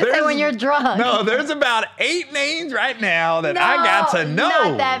thought you were going to say when you're drunk. No, there's about 8 names right now that I got to know.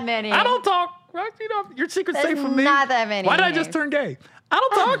 Not that many. I don't talk. Roxy, your secret's safe from me. Not that many. Why did I just turn gay? I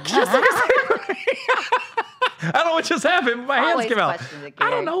don't talk. Your secret's safe from me. I don't know what just happened. My hands Always came out. questions it, I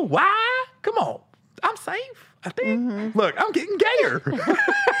don't Gary. know why. Come on. I'm safe, I think. Look, I'm getting gayer.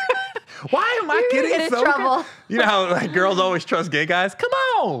 Why am I You're gonna getting get in so trouble. You know how like girls always trust gay guys? Come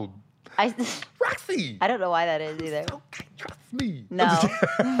on. Roxy. I don't know why that is either. Okay, trust me. No.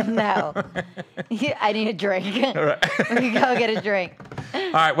 No. I need a drink. All right. We can go get a drink.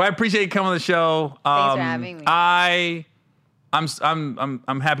 All right. Well, I appreciate you coming on the show. Thanks for having me.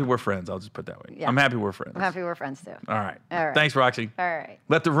 I'm happy we're friends. I'll just put it that way. Yeah. I'm happy we're friends. I'm happy we're friends too. All right. All right. Thanks, Roxy. All right.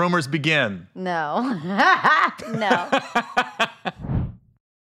 Let the rumors begin. No. No.